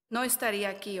 no estaría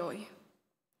aquí hoy.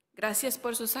 Gracias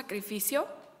por su sacrificio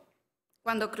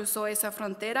cuando cruzó esa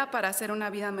frontera para hacer una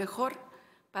vida mejor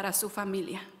para su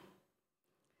familia.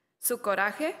 Su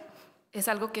coraje es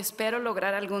algo que espero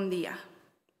lograr algún día.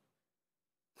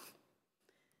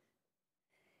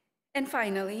 And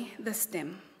finally, the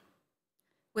stem.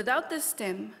 Without the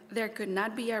stem, there could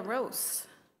not be a rose.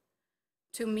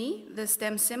 To me, the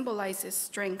stem symbolizes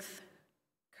strength,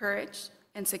 courage,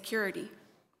 and security.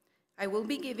 I will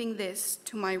be giving this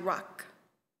to my rock,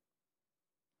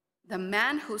 the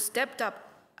man who stepped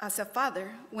up as a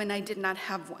father when I did not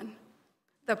have one,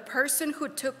 the person who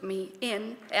took me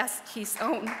in as his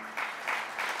own.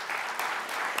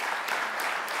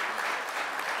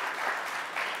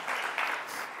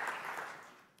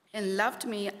 And loved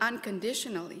me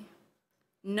unconditionally.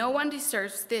 No one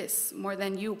deserves this more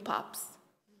than you, Pops.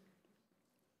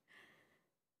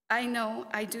 I know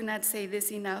I do not say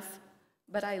this enough,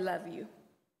 but I love you.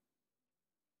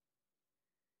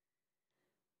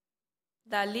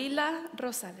 Dalila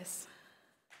Rosales.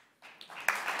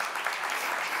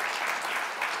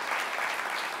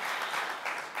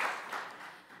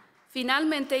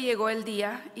 Finalmente llegó el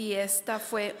día y esta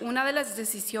fue una de las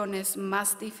decisiones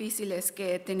más difíciles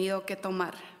que he tenido que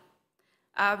tomar.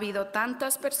 Ha habido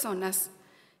tantas personas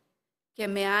que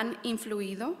me han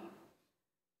influido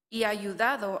y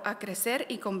ayudado a crecer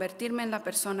y convertirme en la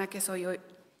persona que soy hoy,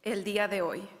 el día de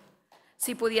hoy.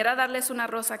 Si pudiera darles una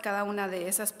rosa a cada una de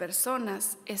esas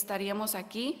personas, estaríamos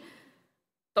aquí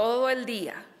todo el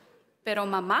día. Pero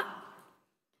mamá,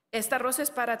 esta rosa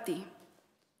es para ti.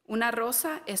 Una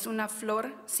rosa es una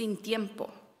flor sin tiempo.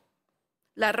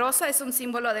 La rosa es un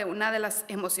símbolo de una de las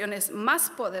emociones más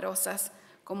poderosas,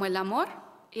 como el amor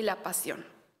y la pasión.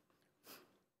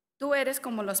 Tú eres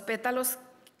como los pétalos,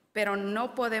 pero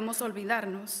no podemos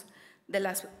olvidarnos de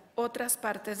las otras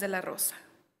partes de la rosa.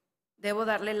 Debo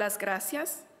darle las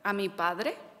gracias a mi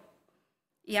padre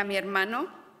y a mi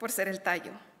hermano por ser el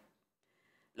tallo.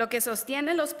 Lo que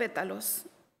sostiene los pétalos,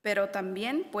 pero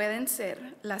también pueden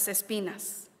ser las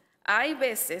espinas. Hay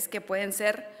veces que pueden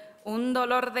ser un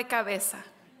dolor de cabeza,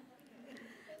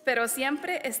 pero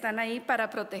siempre están ahí para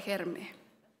protegerme.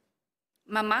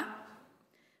 Mamá,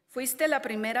 fuiste la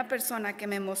primera persona que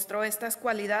me mostró estas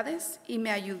cualidades y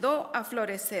me ayudó a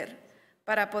florecer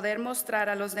para poder mostrar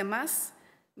a los demás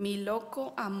mi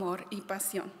loco amor y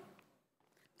pasión.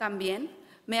 También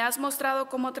me has mostrado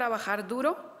cómo trabajar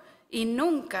duro y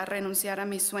nunca renunciar a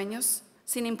mis sueños,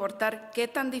 sin importar qué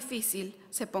tan difícil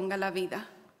se ponga la vida.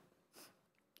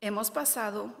 Hemos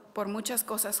pasado por muchas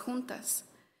cosas juntas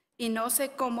y no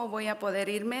sé cómo voy a poder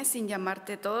irme sin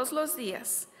llamarte todos los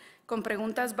días con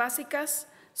preguntas básicas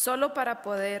solo para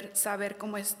poder saber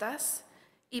cómo estás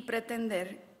y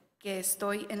pretender que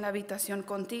estoy en la habitación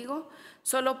contigo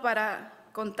solo para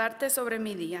contarte sobre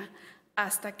mi día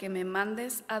hasta que me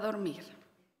mandes a dormir.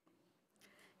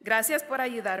 Gracias por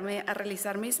ayudarme a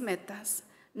realizar mis metas.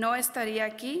 No estaría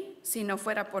aquí si no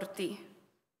fuera por ti.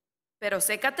 Pero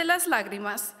sécate las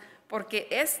lágrimas porque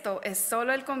esto es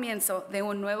solo el comienzo de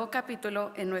un nuevo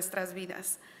capítulo en nuestras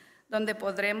vidas, donde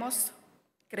podremos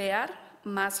crear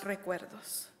más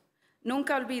recuerdos.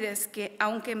 Nunca olvides que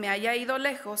aunque me haya ido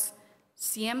lejos,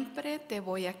 siempre te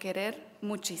voy a querer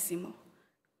muchísimo.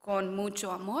 Con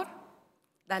mucho amor,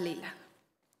 Dalila.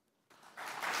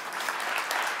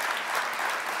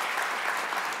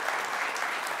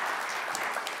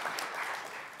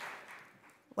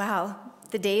 Wow,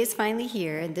 the day is finally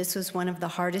here, and this was one of the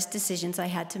hardest decisions I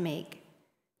had to make.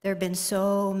 There have been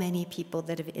so many people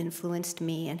that have influenced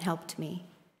me and helped me.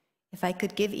 If I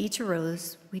could give each a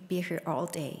rose, we'd be here all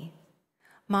day.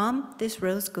 Mom, this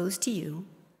rose goes to you.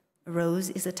 A rose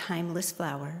is a timeless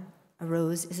flower. A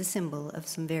rose is a symbol of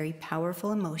some very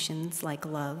powerful emotions like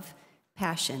love,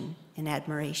 passion, and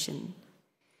admiration.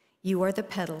 You are the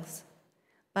petals,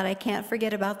 but I can't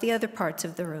forget about the other parts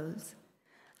of the rose.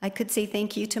 I could say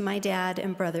thank you to my dad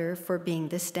and brother for being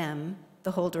the stem,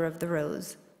 the holder of the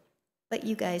rose. But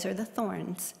you guys are the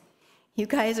thorns. You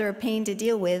guys are a pain to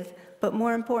deal with, but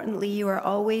more importantly, you are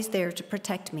always there to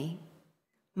protect me.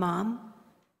 Mom,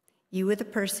 you were the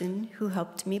person who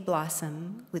helped me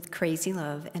blossom with crazy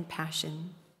love and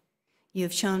passion. You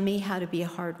have shown me how to be a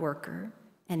hard worker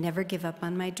and never give up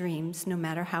on my dreams, no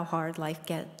matter how hard life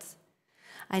gets.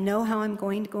 I know how I'm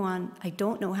going to go on. I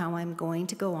don't know how I'm going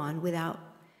to go on without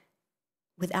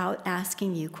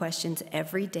asking you questions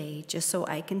every day just so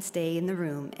I can stay in the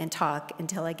room and talk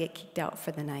until I get kicked out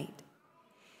for the night.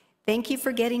 Thank you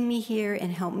for getting me here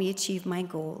and help me achieve my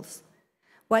goals.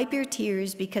 Wipe your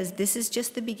tears because this is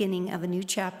just the beginning of a new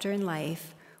chapter in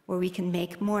life where we can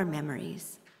make more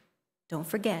memories. Don't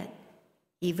forget,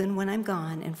 even when I'm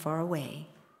gone and far away,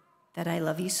 that I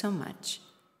love you so much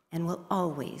and will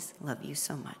always love you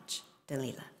so much.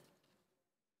 Delilah.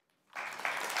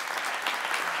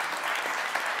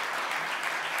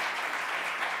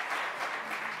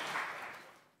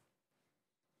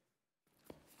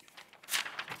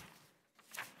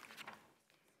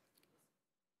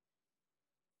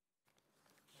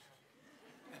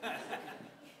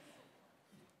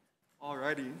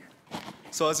 Alrighty.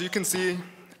 So as you can see,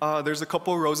 there's a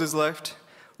couple roses left.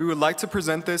 We would like to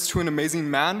present this to an amazing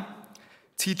man,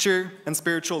 teacher, and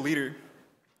spiritual leader.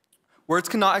 Words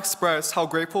cannot express how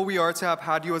grateful we are to have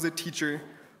had you as a teacher.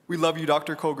 We love you,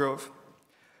 Dr. Colgrove.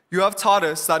 You have taught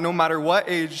us that no matter what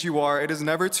age you are, it is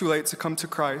never too late to come to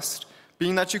Christ,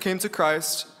 being that you came to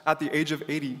Christ at the age of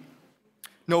 80.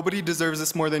 Nobody deserves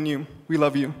this more than you. We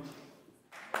love you.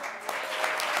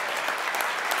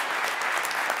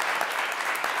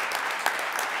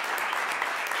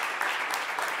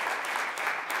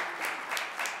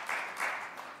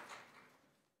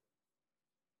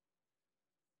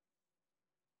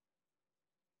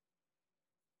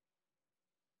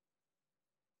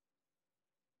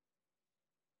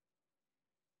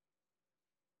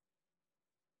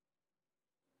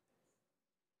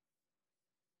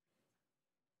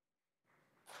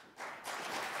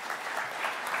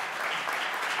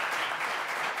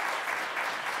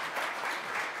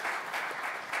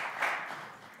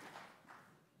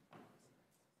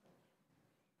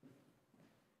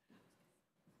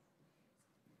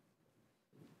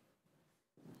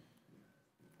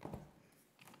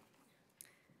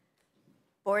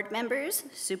 Board members,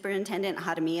 Superintendent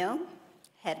Jaramillo,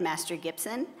 Headmaster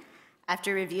Gibson,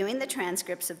 after reviewing the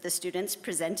transcripts of the students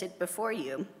presented before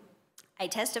you, I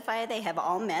testify they have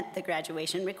all met the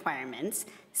graduation requirements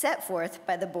set forth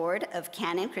by the Board of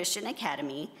Canon Christian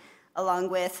Academy, along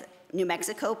with New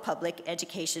Mexico Public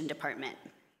Education Department.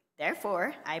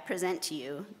 Therefore, I present to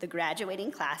you the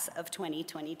graduating class of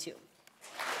 2022.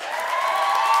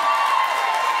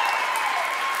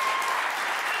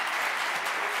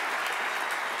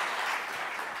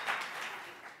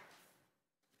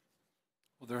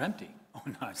 Well, they're empty. Oh,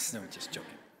 no, I'm just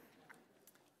joking.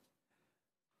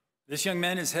 This young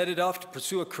man is headed off to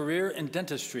pursue a career in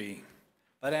dentistry,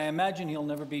 but I imagine he'll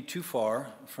never be too far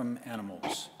from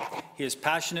animals. He is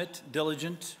passionate,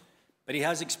 diligent, but he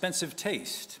has expensive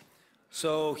taste,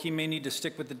 so he may need to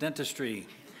stick with the dentistry.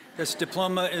 This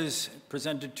diploma is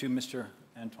presented to Mr.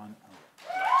 Antoine.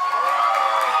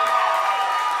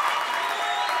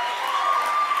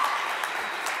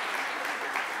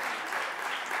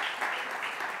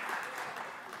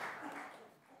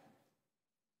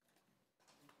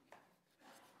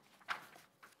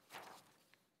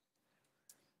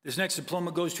 This next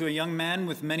diploma goes to a young man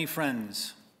with many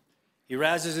friends. He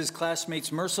razzes his classmates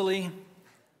mercilessly,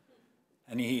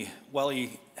 and while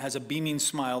he has a beaming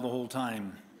smile the whole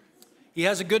time. He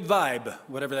has a good vibe,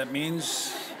 whatever that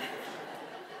means.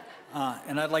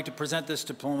 And I'd like to present this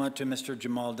diploma to Mr.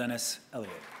 Jamal Dennis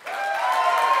Elliott.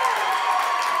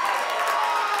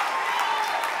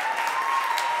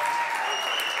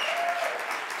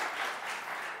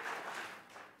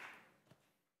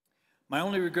 My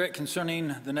only regret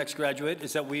concerning the next graduate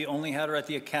is that we only had her at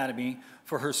the academy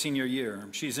for her senior year.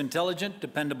 She's intelligent,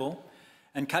 dependable,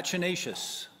 and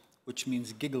catenacious, which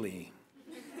means giggly.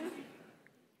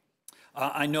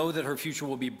 I know that her future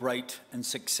will be bright and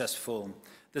successful.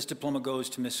 This diploma goes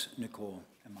to Miss Nicole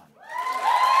Eman.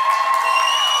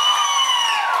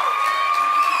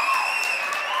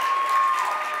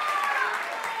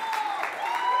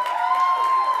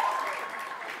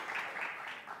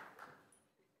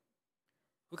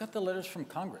 Who got the letters from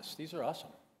Congress? These are awesome.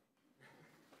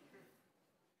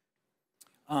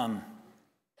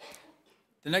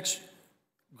 The next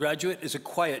graduate is a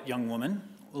quiet young woman.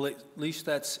 Well, at least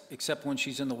that's except when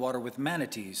she's in the water with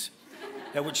manatees,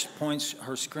 at which points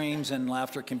her screams and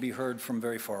laughter can be heard from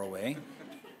very far away.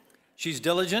 She's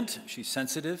diligent, she's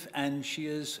sensitive, and she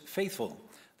is faithful,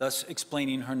 thus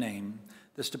explaining her name.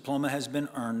 This diploma has been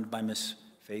earned by Miss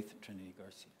Faith Trinity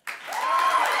Garcia.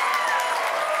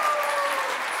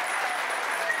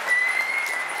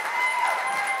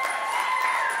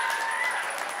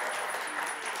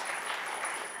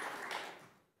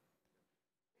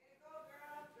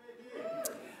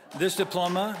 This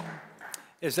diploma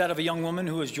is that of a young woman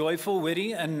who is joyful,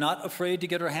 witty, and not afraid to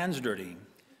get her hands dirty.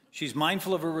 She's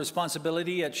mindful of her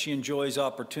responsibility, yet she enjoys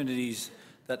opportunities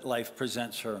that life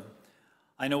presents her.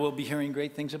 I know we'll be hearing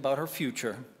great things about her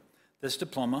future. This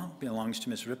diploma belongs to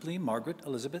Miss Ripley Margaret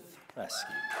Elizabeth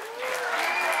Rasky.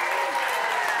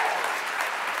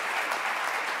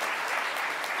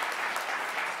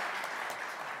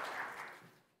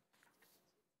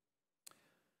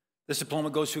 This diploma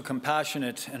goes to a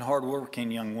compassionate and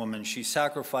hardworking young woman. She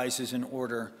sacrifices in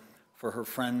order for her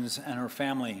friends and her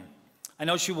family. I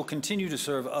know she will continue to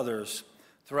serve others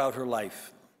throughout her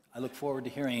life. I look forward to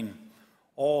hearing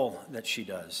all that she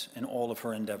does in all of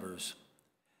her endeavors.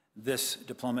 This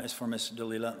diploma is for Miss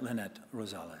Dalila Lynette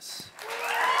Rosales.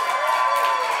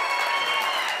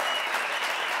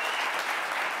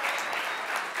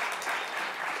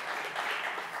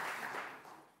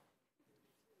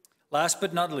 Last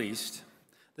but not least,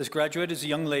 this graduate is a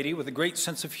young lady with a great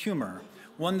sense of humor,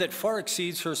 one that far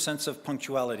exceeds her sense of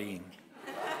punctuality.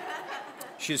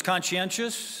 She is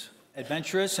conscientious,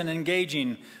 adventurous, and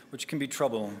engaging, which can be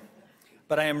trouble.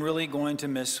 But I am really going to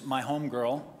miss my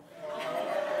homegirl.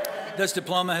 This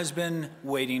diploma has been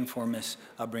waiting for Miss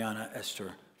Brianna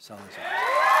Esther Salazar.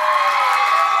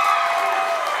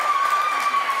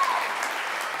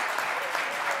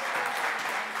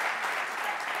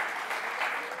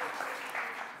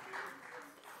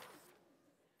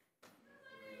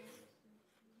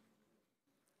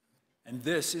 And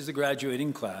this is the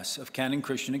graduating class of Cannon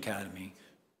Christian Academy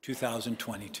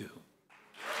 2022.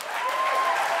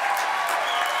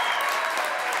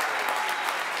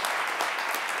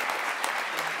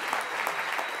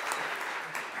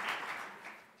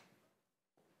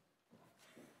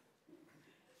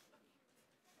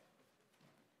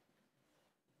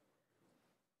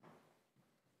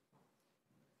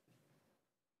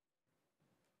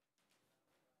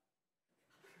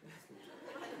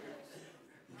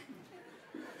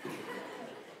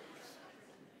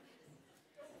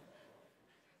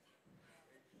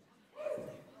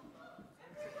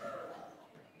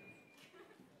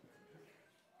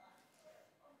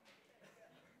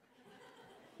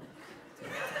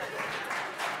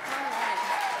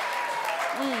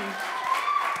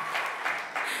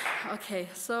 Okay,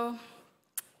 so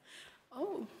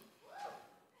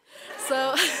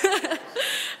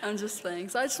I'm just playing.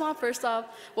 So I just want first off,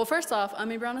 I'm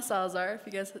Brianna Salazar, if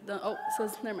you guys don't,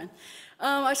 never mind.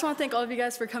 I just want to thank all of you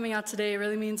guys for coming out today. It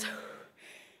really means,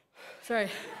 sorry,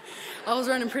 I was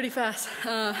running pretty fast.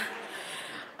 I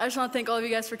just want to thank all of you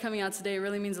guys for coming out today. It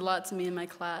really means a lot to me and my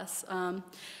class.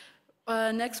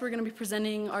 Next, we're going to be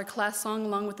presenting our class song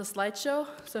along with a slideshow.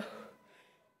 So,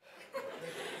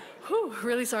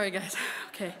 really sorry, guys.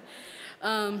 Okay.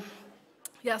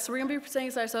 Yeah, so we're going to be presenting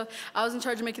a slideshow. I was in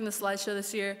charge of making the slideshow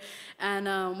this year, and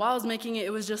while I was making it, it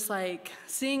was just like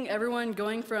seeing everyone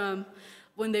going from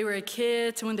when they were a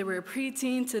kid to when they were a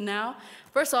preteen to now.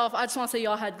 First off, I just want to say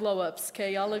y'all had glow-ups,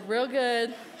 okay? Y'all look real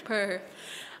good. But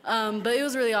it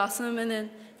was really awesome, and then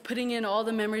putting in all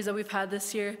the memories that we've had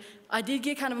this year. I did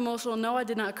get kind of emotional. No, I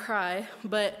did not cry,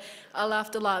 but I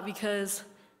laughed a lot because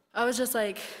I was just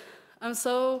like, I'm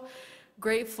so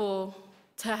grateful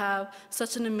to have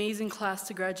such an amazing class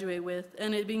to graduate with,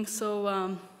 and it being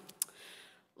so,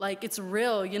 like, it's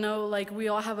real, you know, like, we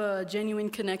all have a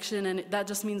genuine connection, and that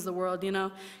just means the world, you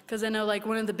know, because I know, like,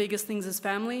 one of the biggest things is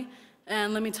family,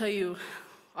 and let me tell you,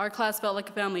 our class felt like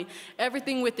a family.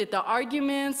 Everything with it, the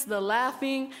arguments, the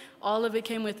laughing, all of it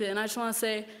came with it, and I just want to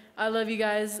say, I love you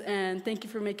guys, and thank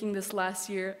you for making this last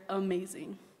year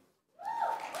amazing.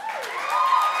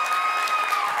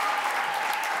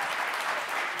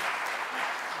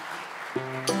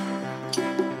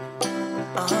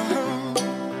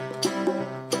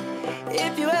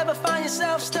 If you ever find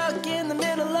yourself stuck in the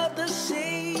middle of the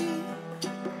sea,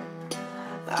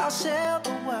 I'll sail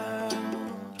the world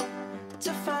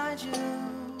to find you.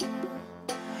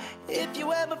 If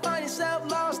you ever find yourself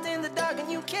lost in the dark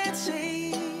and you can't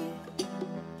see,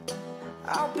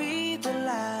 I'll be the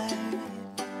light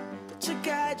to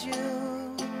guide you.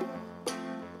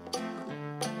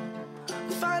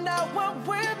 Find out what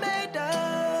we're made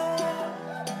of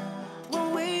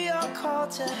when we are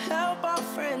called to help our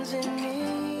friends in need.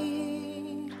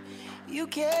 You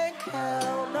can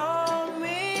count on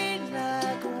me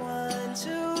like 1,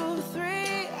 2,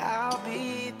 3, I'll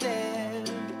be there.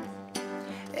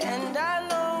 And I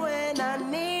know when I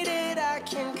need it, I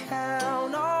can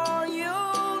count on you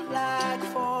like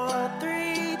 4,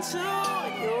 3, 2,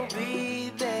 you'll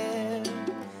be there.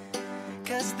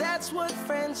 'Cause that's what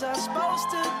friends are supposed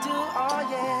to do, oh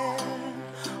yeah.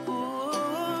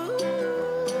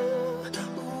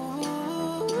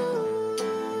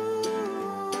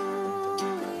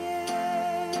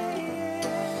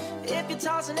 If you're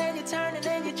tossing and you're turning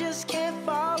and you just can't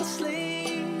fall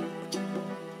asleep,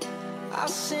 I'll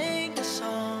sing a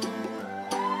song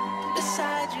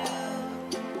beside you.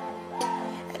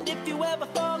 And if you ever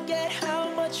forget how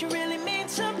much you really mean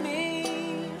to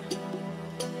me,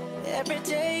 every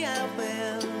day I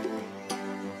will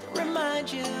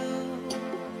remind you.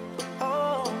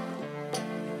 Oh,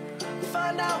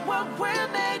 find out what we're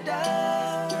made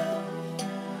of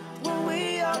when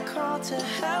we are called to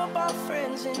help our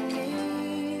friends in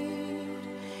need.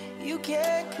 You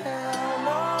can count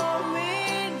on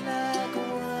me like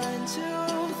 1, 2,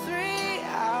 3,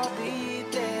 I'll be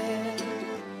there.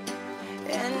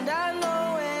 And I know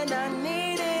when I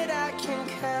need it, I can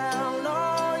count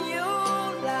on you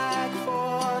like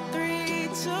 4, 3,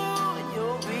 2, and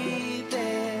you'll be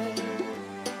there.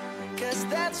 'Cause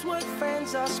that's what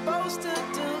friends are supposed to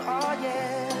do, oh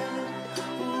yeah.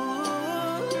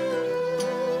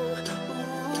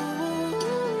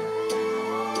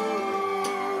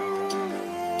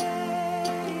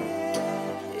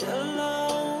 You'll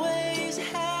always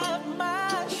have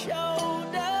my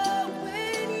shoulder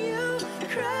when you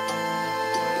cry.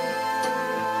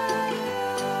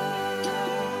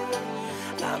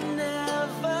 I'll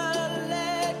never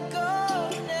let go,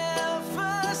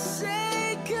 never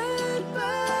say goodbye.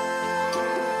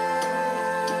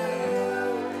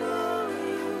 No,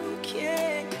 you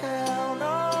can't count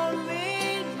on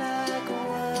me like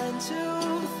 1,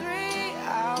 2, 3,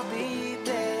 I'll be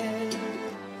there.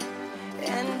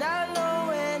 And I know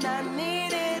when I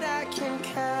need it, I can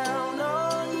count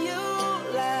on you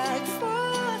like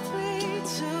 4, 3,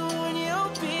 2, and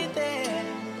you'll be there.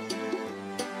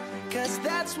 'Cause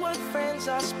that's what friends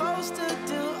are supposed to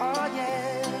do, oh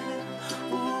yeah.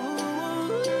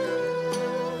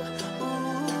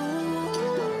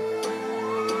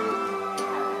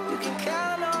 You can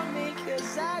count on me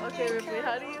 'cause I Okay, Ripley,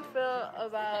 how do you feel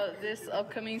about this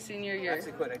upcoming senior year?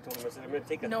 Actually, quit. I told him I said I'm going to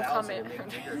take 1,000 No comment. and make it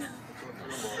bigger.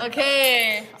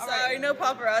 Okay. Sorry, no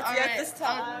paparazzi All at right. this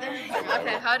time.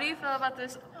 Okay, how do you feel about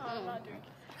this?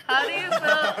 How do you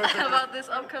feel about this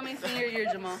upcoming senior year,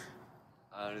 Jamal?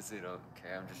 I honestly don't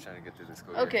care. I'm just trying to get through the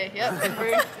school year. Okay, yep.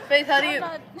 Faith, how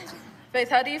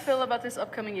do you feel about this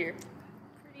upcoming year?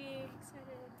 Pretty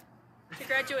excited to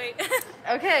graduate.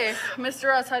 Okay, Mr.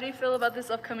 Ross, how do you feel about this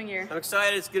upcoming year? I'm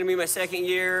excited. It's going to be my second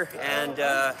year, and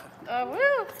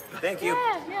Woo! thank you.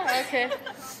 Yeah, okay.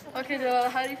 Okay, Delilah,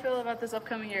 how do you feel about this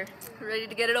upcoming year? Ready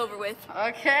to get it over with.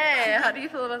 Okay, how do you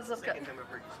feel about this upcoming year?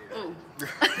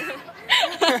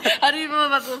 How do you feel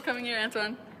about this upcoming year,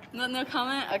 Antoine? No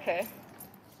comment? Okay.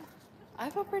 I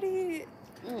feel pretty...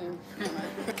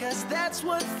 Because that's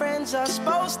what friends are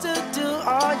supposed to do,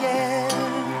 oh yeah.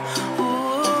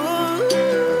 Ooh,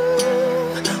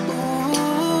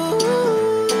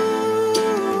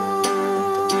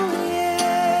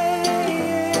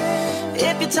 yeah.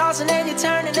 If you're tossing and you're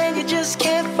turning and you just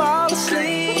can't fall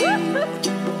asleep,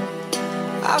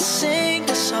 I'll sing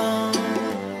a song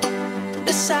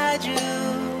beside you.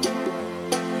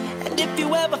 And if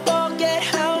you ever forget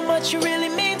how much you really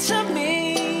mean to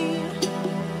me,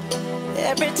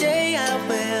 every day I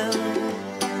will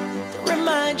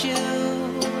remind you.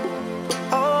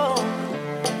 Oh,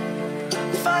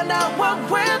 find out what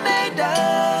we're made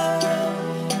of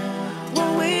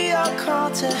when we are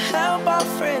called to help our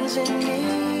friends in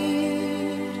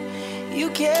need. You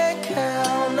can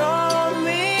count on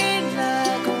me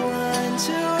like 1,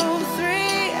 2,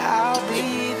 3, I'll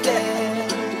be there.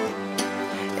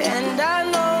 And I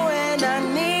know when I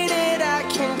need it, I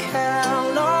can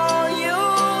count on you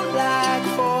like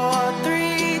 4,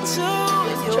 3, 2,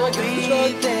 and you'll be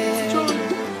there.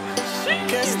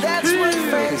 'Cause that's what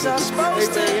friends are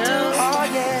supposed to do, oh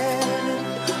yeah.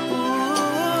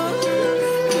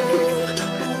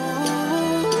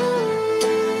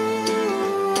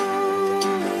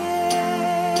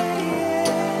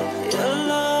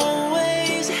 You'll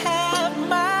always have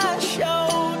my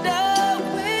shoulder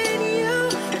when you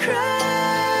cry.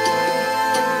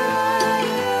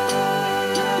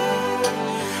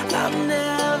 I'll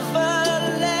never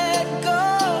let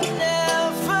go,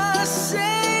 never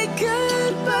say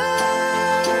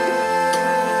goodbye.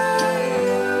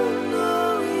 You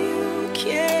know you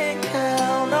can't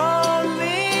count on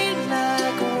me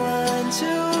like 1,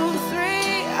 2,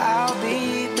 3, I'll be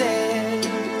there.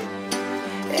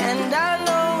 And I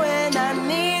know when I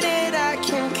need it, I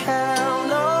can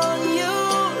count on you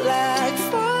like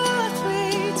 4,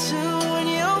 3, 2, and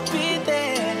you'll be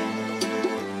there.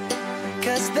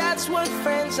 'Cause that's what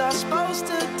friends are supposed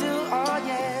to do, oh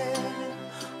yeah.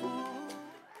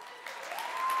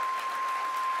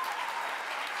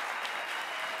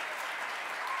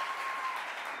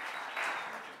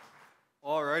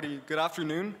 Alrighty, good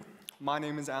afternoon. My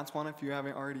name is Antoine, if you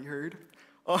haven't already heard.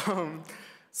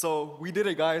 So we did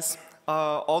it, guys.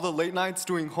 All the late nights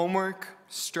doing homework,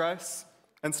 stress,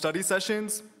 and study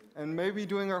sessions, and maybe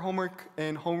doing our homework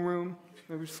in homeroom,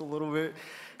 maybe just a little bit,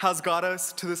 has got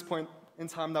us to this point in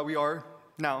time that we are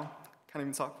now. Can't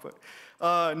even talk, but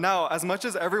Now, as much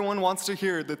as everyone wants to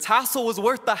hear, the tassel was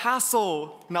worth the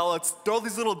hassle. Now let's throw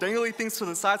these little dangly things to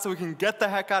the side so we can get the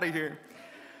heck out of here.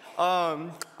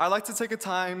 I like to take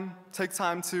time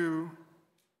to,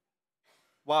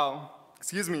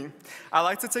 I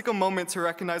like to take a moment to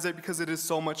recognize it because it is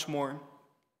so much more.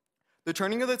 The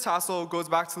turning of the tassel goes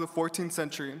back to the 14th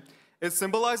century. It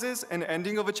symbolizes an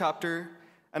ending of a chapter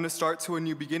and a start to a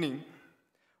new beginning.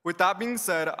 With that being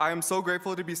said, I am so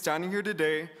grateful to be standing here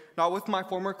today, not with my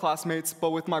former classmates,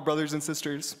 but with my brothers and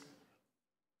sisters.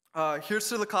 Here's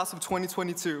to the class of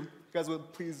 2022. You guys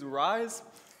would please rise.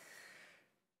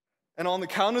 And on the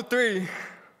count of 3,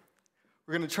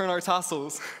 we're gonna turn our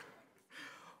tassels.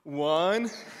 1,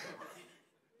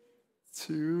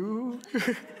 2,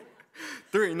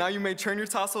 3. Now you may turn your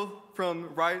tassel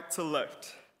from right to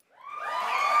left.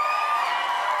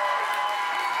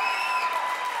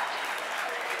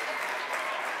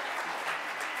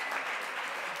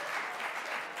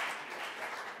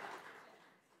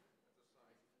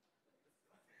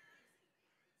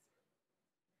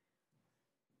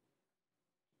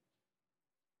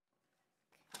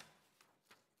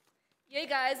 Yay,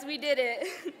 guys, we did it.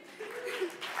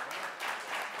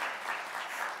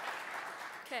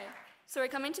 Okay, so we're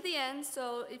coming to the end,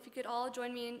 so if you could all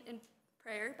join me in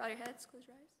prayer, bow your heads, close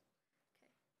your eyes. Okay.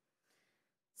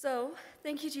 So,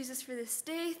 thank you, Jesus, for this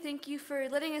day. Thank you for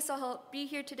letting us all be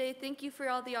here today. Thank you for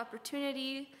all the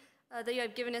opportunity that you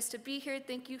have given us to be here.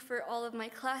 Thank you for all of my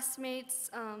classmates,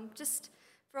 just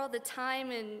for all the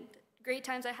time and great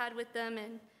times I had with them.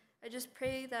 And I just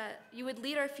pray that you would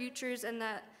lead our futures and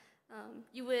that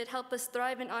you would help us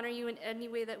thrive and honor you in any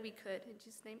way that we could. In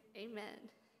Jesus' name, amen.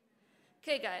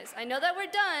 Okay, guys, I know that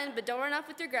we're done, but don't run off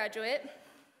with your graduate.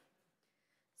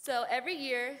 So every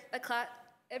year,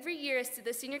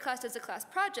 the senior class does a class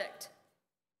project.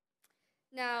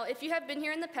 Now, if you have been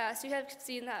here in the past, you have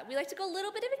seen that we like to go a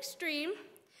little bit of extreme.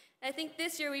 And I think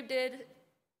this year we did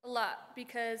a lot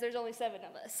because there's only 7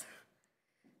 of us.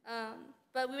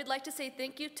 But we would like to say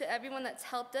thank you to everyone that's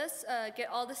helped us get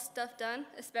all this stuff done,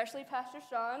 especially Pastor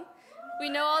Sean. We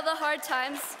know all the hard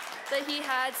times that he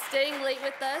had staying late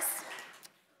with us.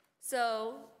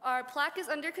 So our plaque is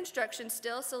under construction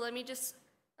still, so let me just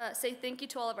say thank you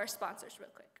to all of our sponsors real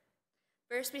quick.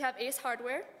 First, we have Ace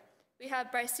Hardware. We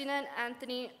have Brycina and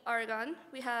Anthony Aragon.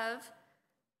 We have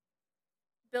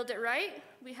Build It Right.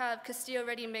 We have Castillo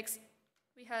Ready Mix.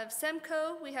 We have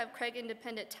Semco. We have Craig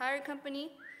Independent Tire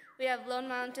Company. We have Lone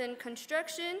Mountain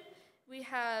Construction. We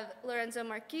have Lorenzo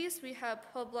Marquis. We have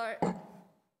Pobar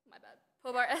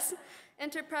S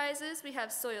Enterprises. We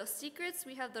have Soil Secrets.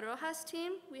 We have the Rojas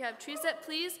team. We have Trees That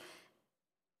Please.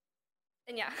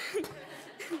 And yeah.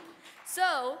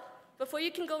 So, before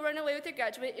you can go run away with your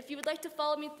graduate, if you would like to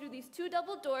follow me through these 2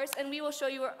 double doors, and we will show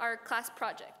you our class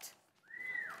project.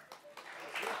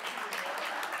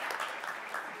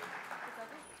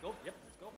 Oh, yep.